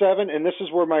 Number 7, and this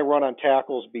is where my run on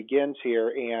tackles begins here,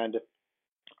 and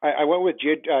I went with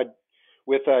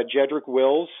Jedrick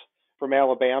Wills from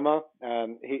Alabama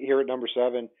here at number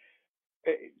 7.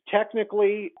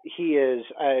 Technically, he is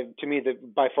to me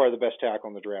by far the best tackle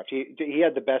in the draft. He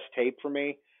had the best tape for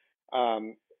me.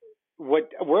 I'm not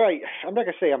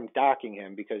gonna say I'm docking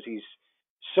him because he's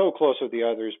so close with the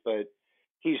others, but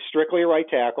he's strictly a right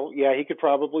tackle. Yeah, he could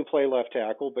probably play left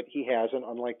tackle, but he hasn't,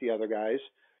 unlike the other guys.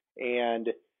 And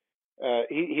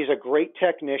he's a great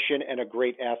technician and a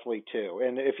great athlete too.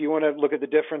 And if you want to look at the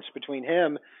difference between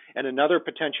him and another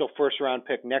potential first-round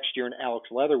pick next year in Alex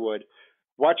Leatherwood,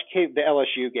 watch the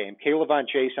LSU game. K'Lavon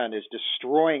Chaisson is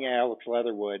destroying Alex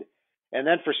Leatherwood, and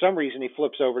then for some reason he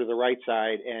flips over to the right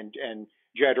side, and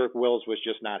Jedrick Wills was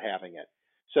just not having it.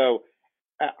 So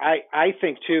I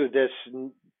think too this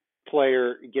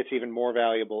player gets even more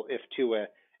valuable if Tua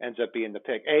ends up being the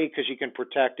pick. A, because you can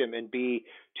protect him, and B,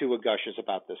 Tua gushes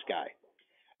about this guy.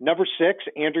 Number 6,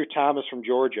 Andrew Thomas from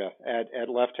Georgia at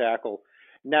left tackle.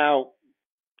 Now,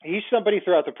 he's somebody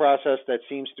throughout the process that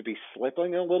seems to be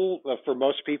slipping a little. For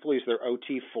most people, he's their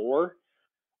OT4,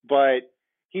 but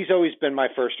he's always been my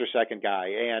first or second guy.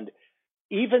 And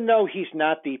even though he's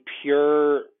not the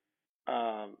pure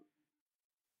um,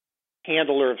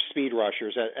 handler of speed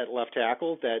rushers at left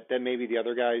tackle that maybe the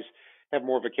other guys have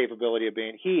more of a capability of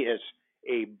being, he is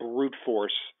a brute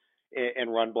force in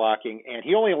run blocking, and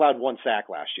he only allowed one sack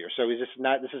last year. So he's just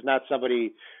not. This is not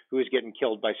somebody who is getting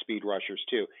killed by speed rushers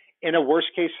too. In a worst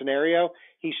case scenario,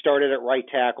 he started at right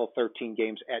tackle 13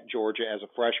 games at Georgia as a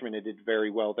freshman and did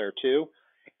very well there too.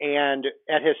 And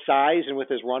at his size and with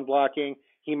his run blocking,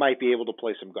 he might be able to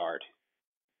play some guard.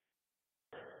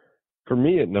 For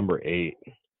me at number 8,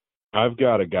 I've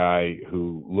got a guy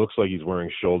who looks like he's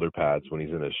wearing shoulder pads when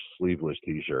he's in a sleeveless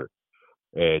T-shirt.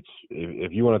 It's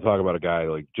if you want to talk about a guy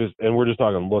like and we're just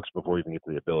talking looks before we even get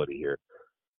to the ability here.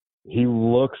 He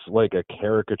looks like a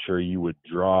caricature you would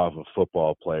draw of a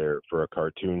football player for a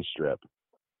cartoon strip.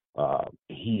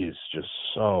 He is just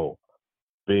so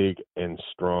big and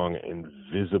strong and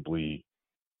visibly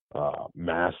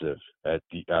massive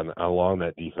along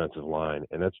that defensive line,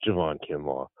 and that's Javon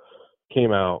Kinlaw.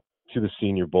 Came out to the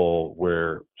Senior Bowl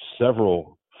where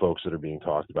several folks that are being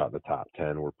talked about in the top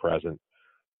 10 were present,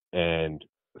 and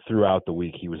throughout the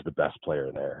week he was the best player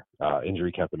there.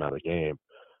 Injury kept him out of the game,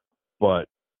 but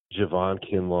Javon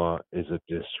Kinlaw is a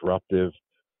disruptive,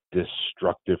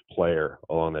 destructive player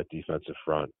along that defensive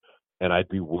front, and I'd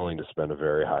be willing to spend a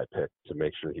very high pick to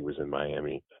make sure he was in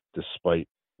Miami, despite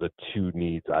the two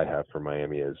needs I have for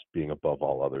Miami as being above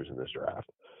all others in this draft.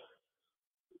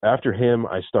 After him,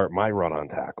 I start my run on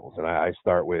tackles, and I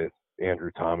start with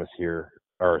Andrew Thomas here.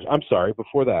 Or I'm sorry,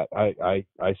 before that, I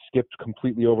skipped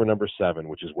completely over number 7,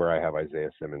 which is where I have Isaiah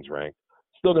Simmons ranked.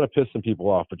 Still going to piss some people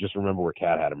off, but just remember where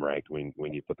Cat had him ranked when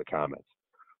you put the comments.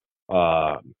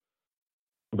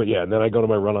 But yeah, and then I go to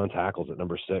my run on tackles at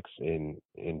number 6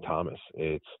 in Thomas.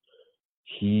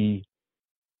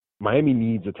 Miami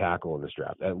needs a tackle in this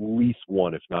draft, at least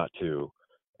one, if not two.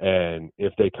 And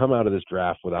if they come out of this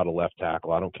draft without a left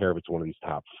tackle, I don't care if it's one of these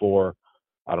top 4.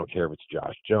 I don't care if it's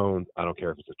Josh Jones. I don't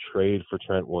care if it's a trade for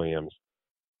Trent Williams.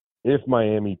 If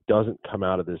Miami doesn't come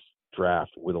out of this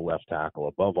draft with a left tackle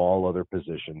above all other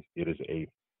positions, it is a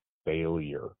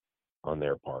failure on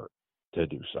their part to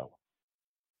do so.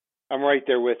 I'm right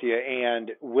there with you.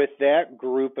 And with that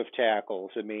group of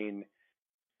tackles, I mean,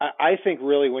 I think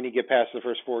really when you get past the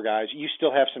first 4 guys, you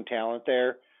still have some talent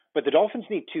there. But the Dolphins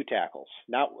need 2 tackles,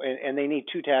 and they need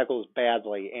 2 tackles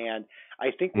badly. And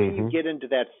I think when you get into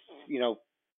that,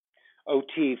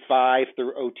 OT 5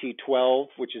 through OT 12,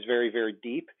 which is very, very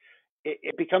deep,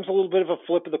 it becomes a little bit of a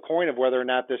flip of the coin of whether or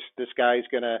not this guy's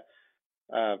going to,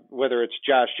 whether it's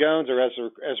Josh Jones or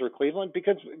Ezra Cleveland,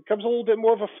 because it becomes a little bit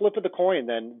more of a flip of the coin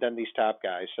than these top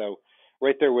guys. So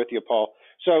right there with you, Paul.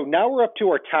 So now we're up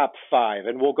to our top 5,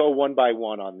 and we'll go one by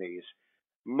one on these.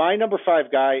 My number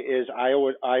 5 guy is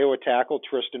Iowa tackle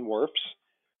Tristan Wirfs.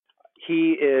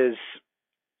 He is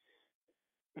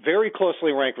very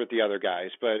closely ranked with the other guys,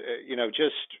 but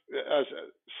just as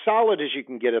solid as you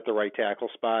can get at the right tackle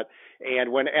spot.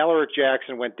 And when Alaric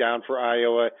Jackson went down for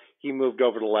Iowa, he moved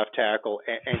over to left tackle,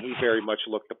 and he very much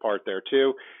looked the part there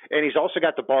too. And he's also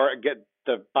got the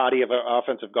body of an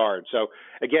offensive guard. So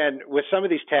again, with some of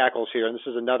these tackles here, and this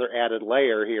is another added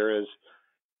layer here, is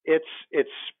it's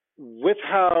with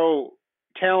how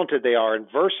talented they are and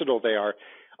versatile they are,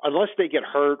 unless they get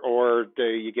hurt or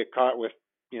you get caught with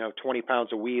 20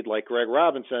 pounds of weed like Greg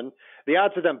Robinson, the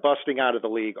odds of them busting out of the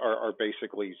league are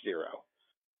basically 0.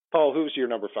 Paul, who's your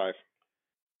number 5?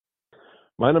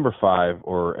 My number 5,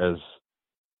 or as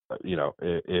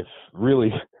if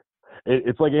really,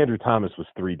 it's like Andrew Thomas was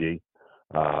 3D.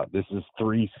 This is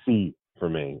 3C for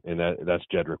me, and that's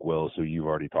Jedrick Wills, who you've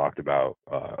already talked about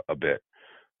a bit.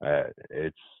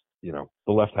 It's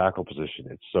the left tackle position.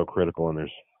 It's so critical, and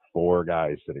there's 4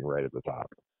 guys sitting right at the top.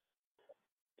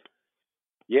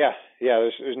 Yeah,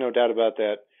 there's no doubt about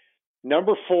that.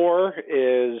 Number 4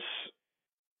 is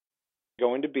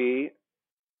going to be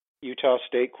Utah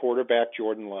State quarterback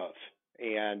Jordan Love,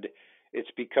 and it's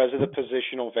because of the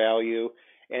positional value.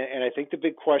 And I think the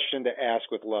big question to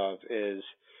ask with Love is,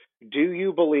 do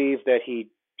you believe that he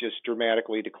just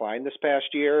dramatically declined this past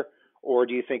year, or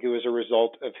do you think it was a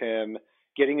result of him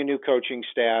getting a new coaching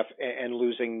staff and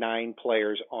losing 9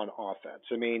 players on offense?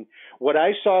 I mean, what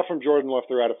I saw from Jordan Love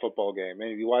throughout a football game,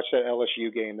 and if you watch that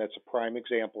LSU game, that's a prime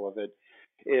example of it,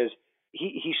 is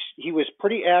he was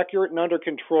pretty accurate and under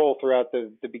control throughout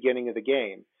the beginning of the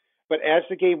game. But as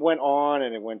the game went on,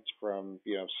 and it went from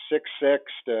 6-6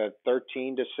 to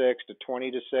 13-6 to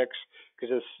 20-6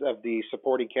 because of the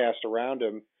supporting cast around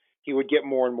him, he would get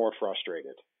more and more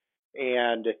frustrated.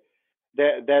 And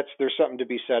there's something to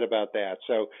be said about that.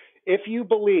 So if you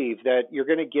believe that you're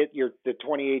going to get the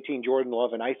 2018 Jordan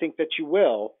Love, and I think that you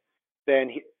will,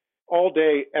 then all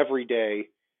day, every day,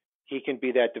 he can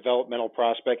be that developmental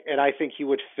prospect, and I think he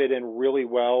would fit in really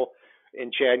well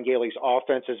in Chad Gailey's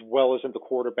offense as well as in the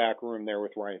quarterback room there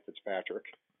with Ryan Fitzpatrick.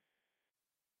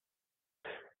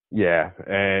 Yeah,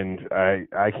 and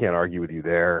I can't argue with you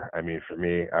there. I mean, for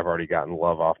me, I've already gotten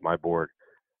Love off my board.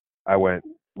 I went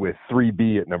with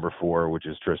 3B at number 4, which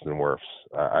is Tristan Wirfs.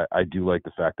 I do like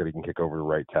the fact that he can kick over to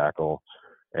right tackle,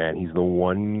 and he's the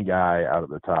one guy out of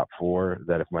the top 4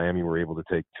 that if Miami were able to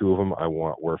take 2 of them, I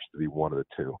want Wirfs to be one of the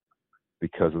 2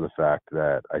 because of the fact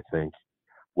that I think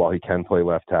while he can play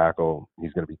left tackle,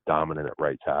 he's going to be dominant at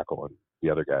right tackle, and the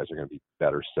other guys are going to be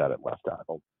better set at left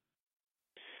tackle.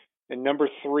 And number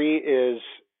 3 is,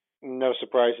 no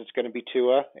surprise, it's going to be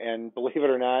Tua. And believe it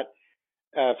or not,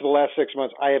 for the last 6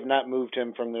 months, I have not moved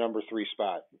him from the number 3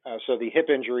 spot. So the hip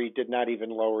injury did not even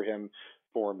lower him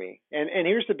for me. And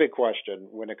here's the big question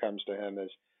when it comes to him is,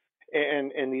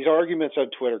 and these arguments on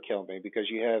Twitter kill me because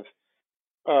you have,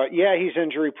 yeah, he's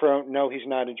injury prone. No, he's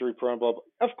not injury prone. Blah, blah.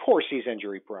 Of course he's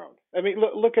injury prone. I mean,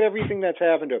 look at everything that's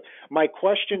happened to him. My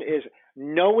question is,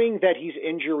 knowing that he's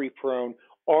injury prone,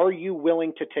 are you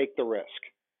willing to take the risk?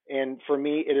 And for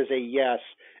me, it is a yes,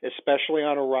 especially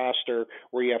on a roster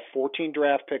where you have 14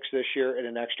 draft picks this year and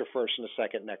an extra first and a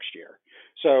second next year.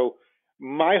 So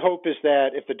my hope is that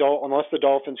unless the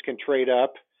Dolphins can trade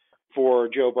up for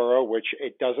Joe Burrow, which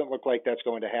it doesn't look like that's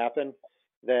going to happen,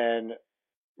 then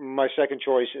my second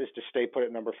choice is to stay put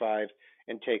at number 5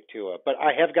 and take Tua. But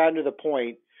I have gotten to the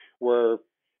point where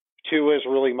Tua is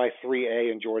really my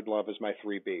 3A and Jordan Love is my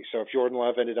 3B. So if Jordan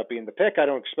Love ended up being the pick, I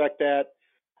don't expect that.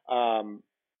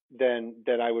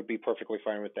 Then I would be perfectly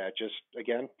fine with that. Just,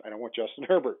 again, I don't want Justin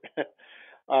Herbert.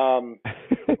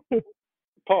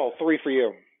 Paul, 3 for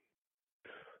you.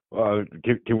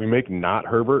 Can we make not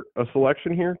Herbert a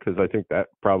selection here? Because I think that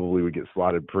probably would get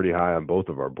slotted pretty high on both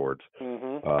of our boards.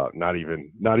 Mm-hmm. Not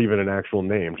even an actual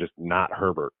name, just not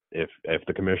Herbert. If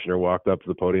the commissioner walked up to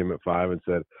the podium at 5 and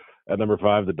said, at number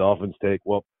 5, the Dolphins take,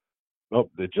 well, nope,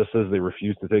 it just says they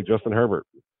refuse to take Justin Herbert.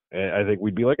 And I think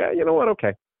we'd be like, you know what,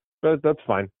 okay, that's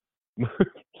fine.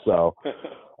 So,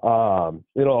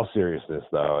 in all seriousness,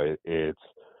 though, it's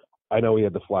I know he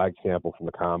had the flag sample from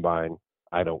the combine.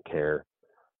 I don't care.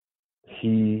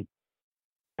 He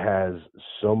has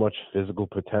so much physical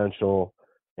potential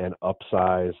and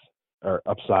upside.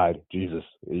 Jesus,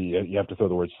 you have to throw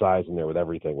the word size in there with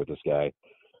everything with this guy.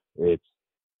 It's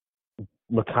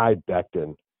Mekhi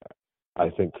Becton, I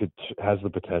think, has the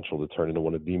potential to turn into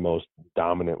one of the most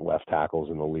dominant left tackles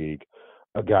in the league.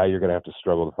 A guy you're going to have to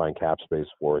struggle to find cap space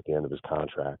for at the end of his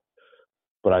contract.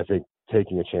 But I think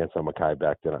taking a chance on Mekhi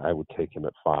Becton, I would take him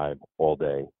at 5 all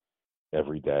day,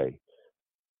 every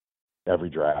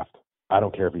draft. I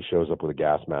don't care if he shows up with a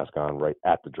gas mask on right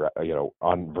at the draft,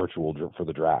 on virtual for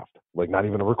the draft. Like not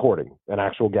even a recording, an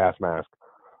actual gas mask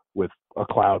with a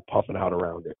cloud puffing out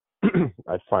around it.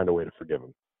 I'd find a way to forgive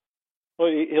him. Well,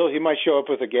 he might show up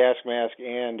with a gas mask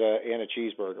and a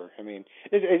cheeseburger. I mean,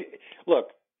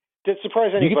 look, to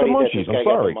surprise anybody that this guy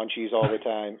got the munchies all the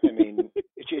time. I mean,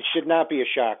 it should not be a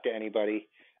shock to anybody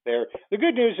there. The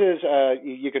good news is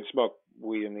you can smoke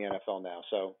weed in the NFL now.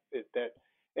 So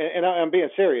and I'm being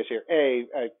serious here.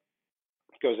 It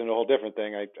goes into a whole different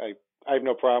thing. I have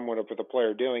no problem with a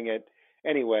player doing it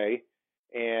anyway.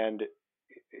 And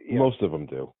most of them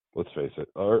do. Let's face it.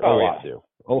 A lot do.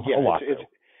 A lot do.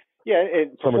 Yeah,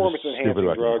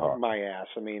 performance-enhancing drug, my ass.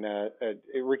 I mean,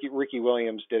 Ricky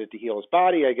Williams did it to heal his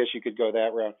body. I guess you could go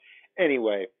that route.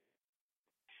 Anyway,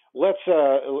 let's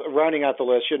rounding out the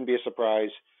list. Shouldn't be a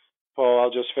surprise. Paul, I'll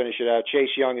just finish it out.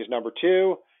 Chase Young is number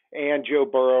 2, and Joe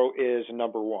Burrow is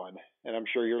number 1. And I'm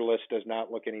sure your list does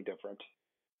not look any different.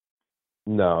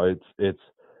 No, it's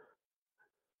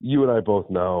you and I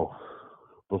both know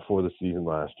before the season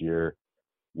last year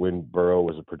when Burrow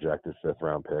was a projected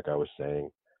 5th-round pick, I was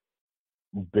saying,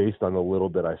 based on the little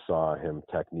bit I saw him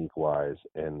technique-wise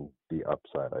and the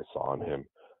upside I saw in him,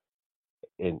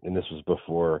 and this was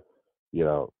before,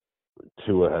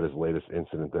 Tua had his latest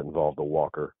incident that involved a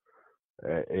walker.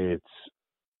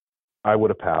 I would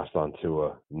have passed on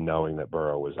Tua knowing that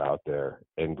Burrow was out there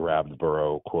and grabbed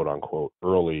Burrow, quote-unquote,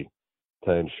 early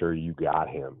to ensure you got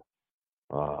him.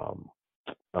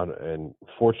 And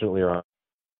fortunately,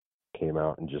 came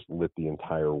out and just lit the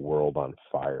entire world on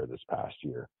fire this past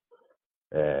year.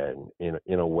 And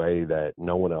in a way that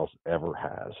no one else ever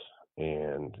has.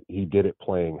 And he did it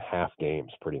playing half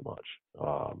games pretty much,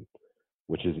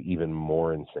 which is even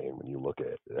more insane when you look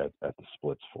at the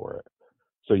splits for it.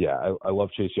 So yeah, I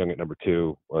love Chase Young at number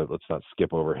 2. Let's not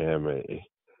skip over him.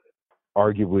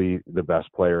 Arguably the best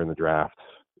player in the draft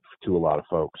to a lot of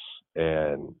folks,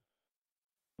 and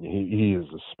he has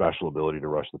a special ability to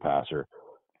rush the passer.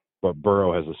 But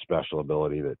Burrow has a special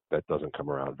ability that doesn't come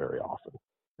around very often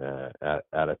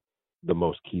at the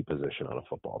most key position on a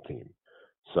football team.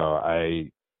 So I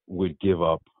would give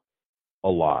up a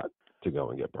lot to go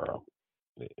and get Burrow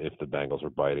if the Bengals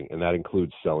are biting, and that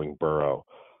includes selling Burrow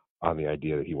on the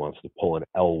idea that he wants to pull an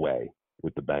Elway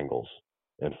with the Bengals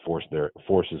and force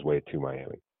his way to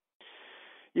Miami.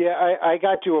 Yeah, I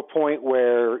got to a point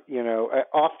where,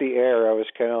 off the air, I was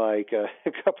kind of like a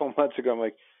couple of months ago, I'm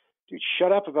like, dude,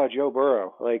 shut up about Joe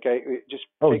Burrow. Like, I just.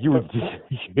 Oh, you were. Yeah,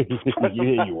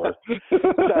 you were. So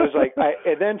I was like,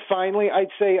 and then finally, I'd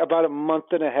say about a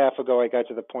month and a half ago, I got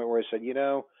to the point where I said,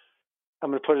 I'm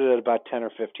going to put it at about 10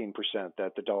 or 15%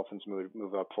 that the Dolphins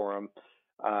move up for him.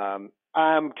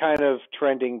 I'm kind of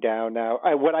trending down now.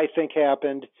 What I think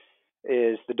happened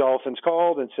is the Dolphins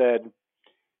called and said,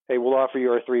 hey, we'll offer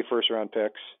you our 3 first-round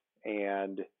picks.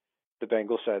 And the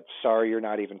Bengals said, sorry, you're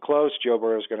not even close. Joe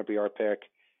Burrow is going to be our pick.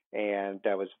 And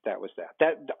that was that.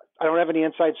 I don't have any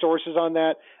inside sources on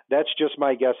that. That's just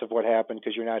my guess of what happened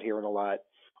because you're not hearing a lot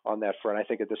on that front. I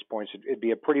think at this point it'd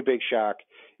be a pretty big shock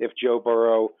if Joe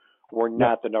Burrow were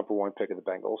not the number 1 pick of the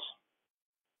Bengals.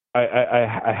 I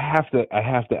have to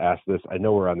ask this. I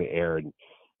know we're on the air, and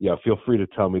feel free to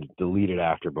tell me to delete it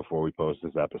after before we post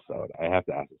this episode. I have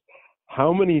to ask this.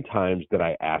 How many times did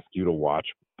I ask you to watch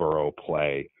Burrow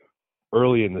play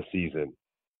early in the season,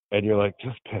 and you're like,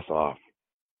 just piss off,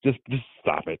 just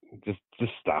stop it, just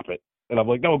stop it, and I'm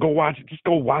like, no, go watch it, just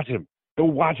go watch him,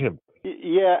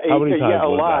 Yeah, How many times a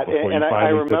was lot, that before and you I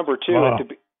finally remember said,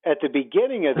 too at the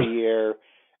beginning of the year.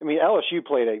 I mean, LSU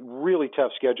played a really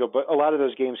tough schedule, but a lot of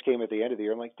those games came at the end of the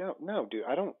year. I'm like, no, dude,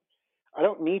 I don't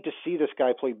need to see this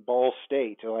guy play Ball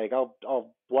State. Like, I'll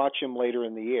watch him later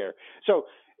in the year. So,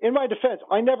 in my defense,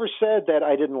 I never said that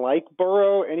I didn't like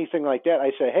Burrow, anything like that.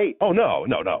 I say, hey, oh no,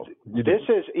 this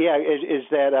is is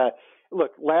that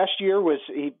look, last year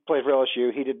he played for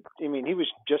LSU. He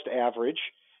was just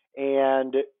average,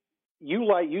 and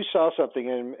you saw something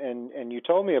in him, and you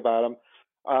told me about him.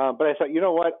 But I thought, you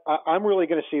know what? I'm really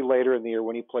going to see later in the year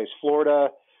when he plays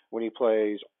Florida, when he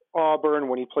plays Auburn,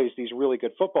 when he plays these really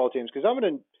good football teams, because I'm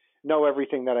going to know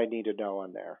everything that I need to know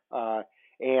on there.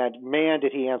 And man,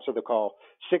 did he answer the call.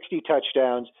 60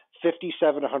 touchdowns,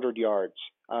 5,700 yards.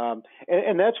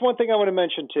 And that's one thing I want to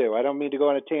mention too. I don't mean to go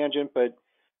on a tangent, but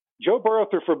Joe Burrow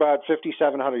threw for about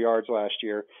 5,700 yards last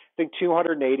year. I think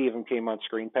 280 of them came on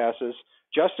screen passes.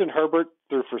 Justin Herbert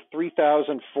threw for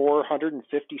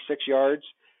 3,456 yards,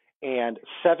 and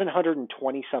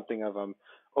 720-something of them,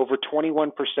 over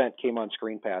 21%, came on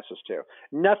screen passes too.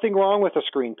 Nothing wrong with a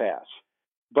screen pass,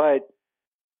 but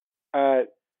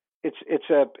it's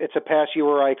a pass you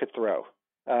or I could throw.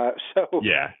 So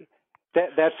yeah.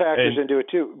 That factors into it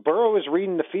too. Burrow is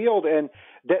reading the field, and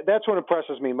that's what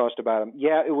impresses me most about him.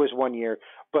 Yeah, it was 1 year,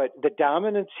 but the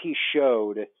dominance he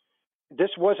showed.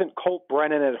 This wasn't Colt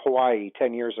Brennan at Hawaii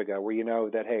 10 years ago, where you know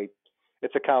that, hey,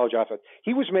 it's a college offense.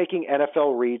 He was making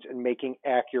NFL reads and making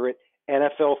accurate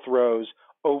NFL throws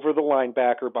over the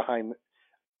linebacker, behind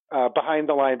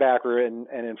the linebacker, and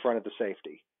in front of the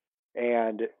safety,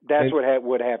 and that's what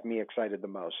would have me excited the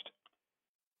most.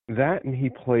 That, and he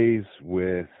plays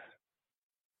with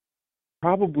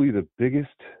probably the biggest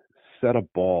set of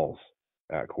balls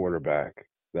at quarterback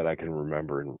that I can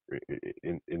remember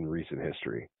in recent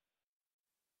history.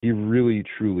 He really,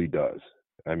 truly does.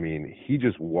 I mean, he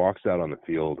just walks out on the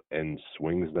field and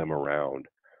swings them around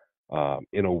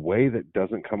in a way that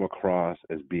doesn't come across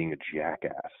as being a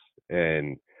jackass.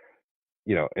 And,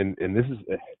 and this is,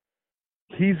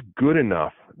 he's good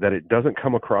enough that it doesn't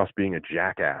come across being a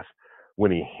jackass when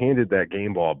he handed that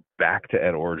game ball back to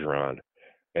Ed Orgeron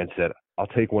and said, I'll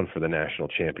take one for the national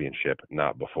championship,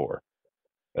 not before,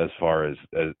 as far as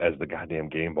the goddamn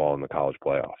game ball in the college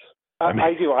playoffs.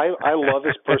 I do. I love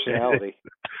his personality.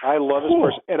 I love his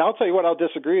person. And I'll tell you what, I'll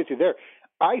disagree with you there.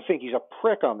 I think he's a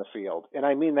prick on the field, and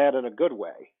I mean that in a good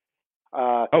way.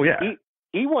 Oh, yeah.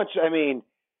 He wants, and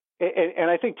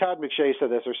I think Todd McShay said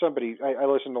this, or somebody, I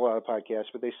listen to a lot of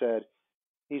podcasts, but they said,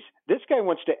 this guy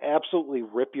wants to absolutely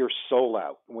rip your soul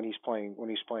out when he's playing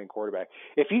quarterback.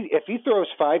 If he throws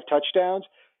 5 touchdowns,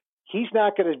 he's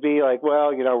not going to be like,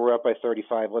 well, we're up by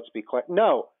 35. Let's be quiet.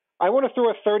 No, I want to throw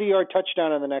a 30-yard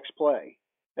touchdown on the next play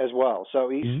as well.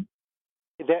 So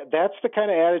that's the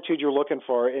kind of attitude you're looking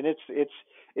for, and it's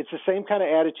the same kind of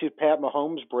attitude Pat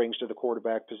Mahomes brings to the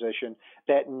quarterback position.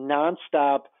 That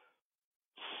nonstop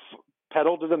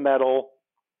pedal to the metal.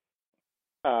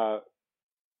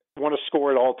 want to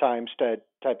score at all times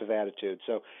type of attitude.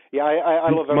 So yeah, I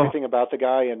love everything about the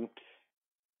guy. And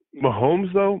Mahomes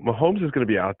is going to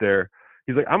be out there.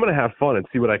 He's like, I'm going to have fun and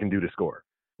see what I can do to score.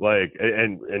 Like,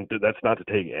 and that's not to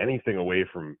take anything away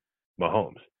from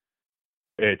Mahomes.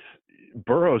 It's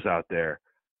Burrow's out there.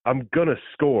 I'm going to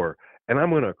score, and I'm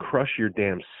going to crush your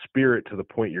damn spirit to the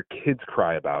point your kids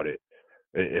cry about it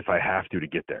if I have to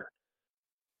get there.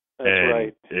 That's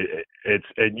right.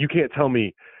 And you can't tell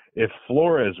me if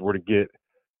Flores were to get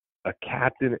a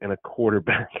captain and a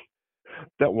quarterback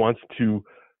that wants to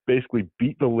basically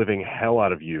beat the living hell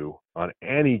out of you on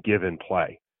any given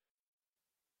play,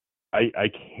 I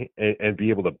can't, and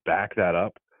be able to back that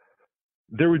up,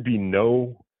 there would be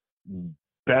no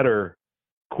better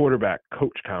quarterback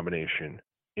coach combination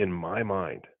in my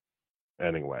mind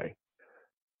anyway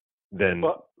than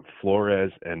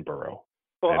Flores and Burrow.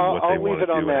 Well, and what I'll leave it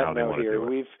on that note here.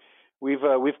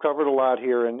 We've covered a lot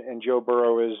here, and Joe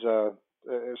Burrow is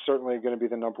certainly going to be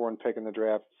the number one pick in the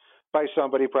draft by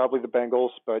somebody, probably the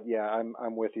Bengals. But yeah,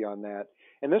 I'm with you on that.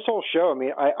 And this whole show, I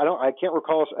mean, I can't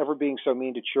recall us ever being so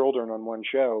mean to children on one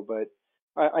show, but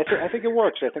I think it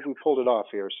works. I think we pulled it off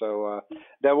here. So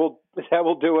that will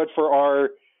do it for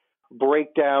our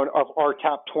breakdown of our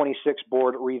top 26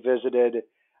 board revisited.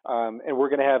 And we're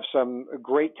going to have some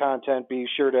great content. Be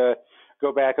sure to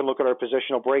go back and look at our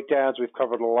positional breakdowns. We've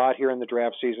covered a lot here in the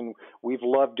draft season. We've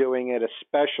loved doing it,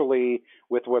 especially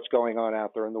with what's going on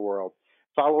out there in the world.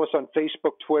 Follow us on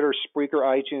Facebook, Twitter, Spreaker,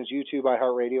 iTunes, YouTube,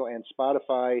 iHeartRadio, and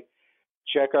Spotify.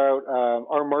 Check out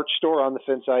our merch store on the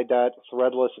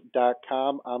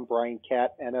FinSide.threadless.com. I'm Brian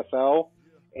Catt, NFL,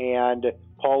 and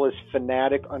Paul is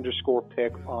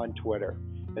Fanatic_pick on Twitter.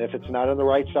 And if it's not on the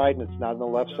right side and it's not on the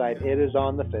left side, it is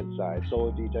on the Fin side.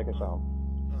 Solo D, take us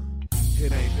home.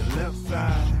 It ain't the left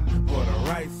side or the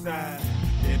right side,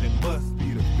 then it must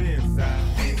be the Fin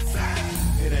side.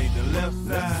 It ain't the left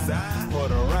side or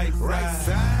the right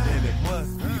side, then it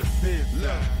must be the Fin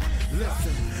side.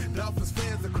 Listen, Dolphins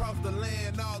fans across the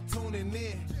land all tuning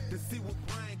in to see what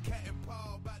Brian Catt and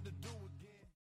Paul about to do.